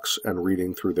box and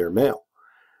reading through their mail.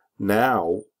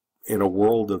 Now, in a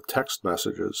world of text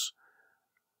messages,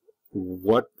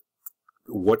 what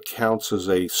counts as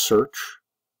a search?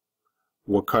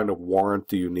 What kind of warrant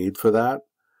do you need for that?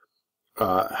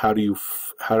 How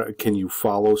can you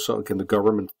follow can the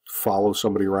government follow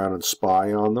somebody around and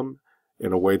spy on them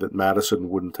in a way that Madison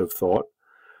wouldn't have thought?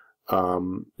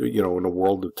 In a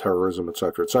world of terrorism,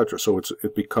 etc., etc. So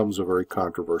it becomes a very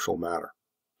controversial matter.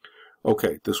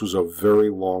 Okay, this was a very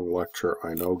long lecture,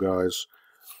 I know, guys.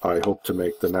 I hope to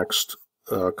make the next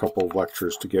couple of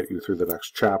lectures to get you through the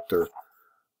next chapter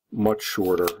much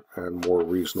shorter and more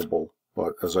reasonable.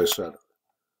 But as I said,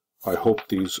 I hope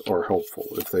these are helpful.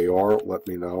 If they are, let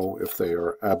me know. If they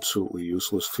are absolutely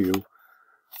useless to you,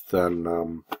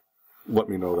 then let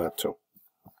me know that too.